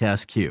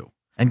podcast queue.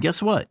 And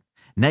guess what?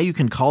 Now you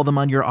can call them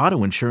on your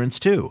auto insurance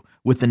too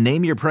with the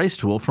Name Your Price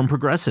tool from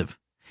Progressive.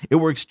 It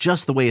works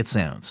just the way it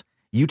sounds.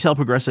 You tell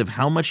Progressive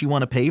how much you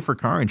want to pay for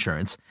car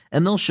insurance,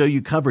 and they'll show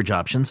you coverage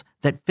options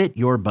that fit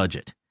your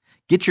budget.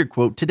 Get your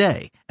quote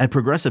today at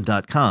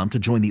Progressive.com to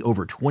join the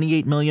over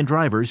 28 million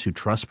drivers who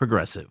trust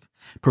Progressive.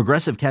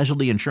 Progressive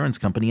Casualty Insurance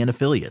Company and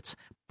Affiliates.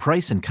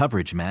 Price and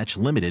coverage match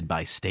limited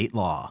by state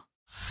law.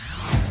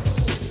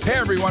 Hey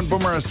everyone,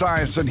 Boomer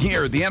Esiason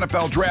here. The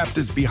NFL Draft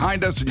is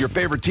behind us and your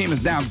favorite team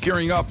is now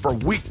gearing up for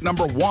week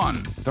number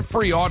 1. The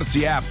free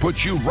Odyssey app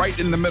puts you right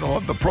in the middle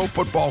of the pro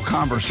football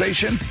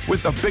conversation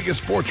with the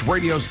biggest sports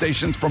radio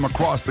stations from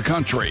across the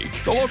country.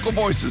 The local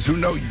voices who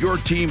know your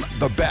team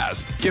the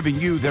best, giving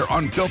you their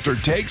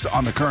unfiltered takes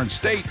on the current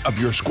state of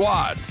your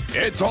squad.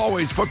 It's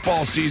always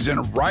football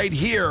season right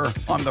here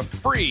on the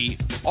free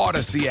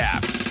Odyssey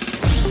app.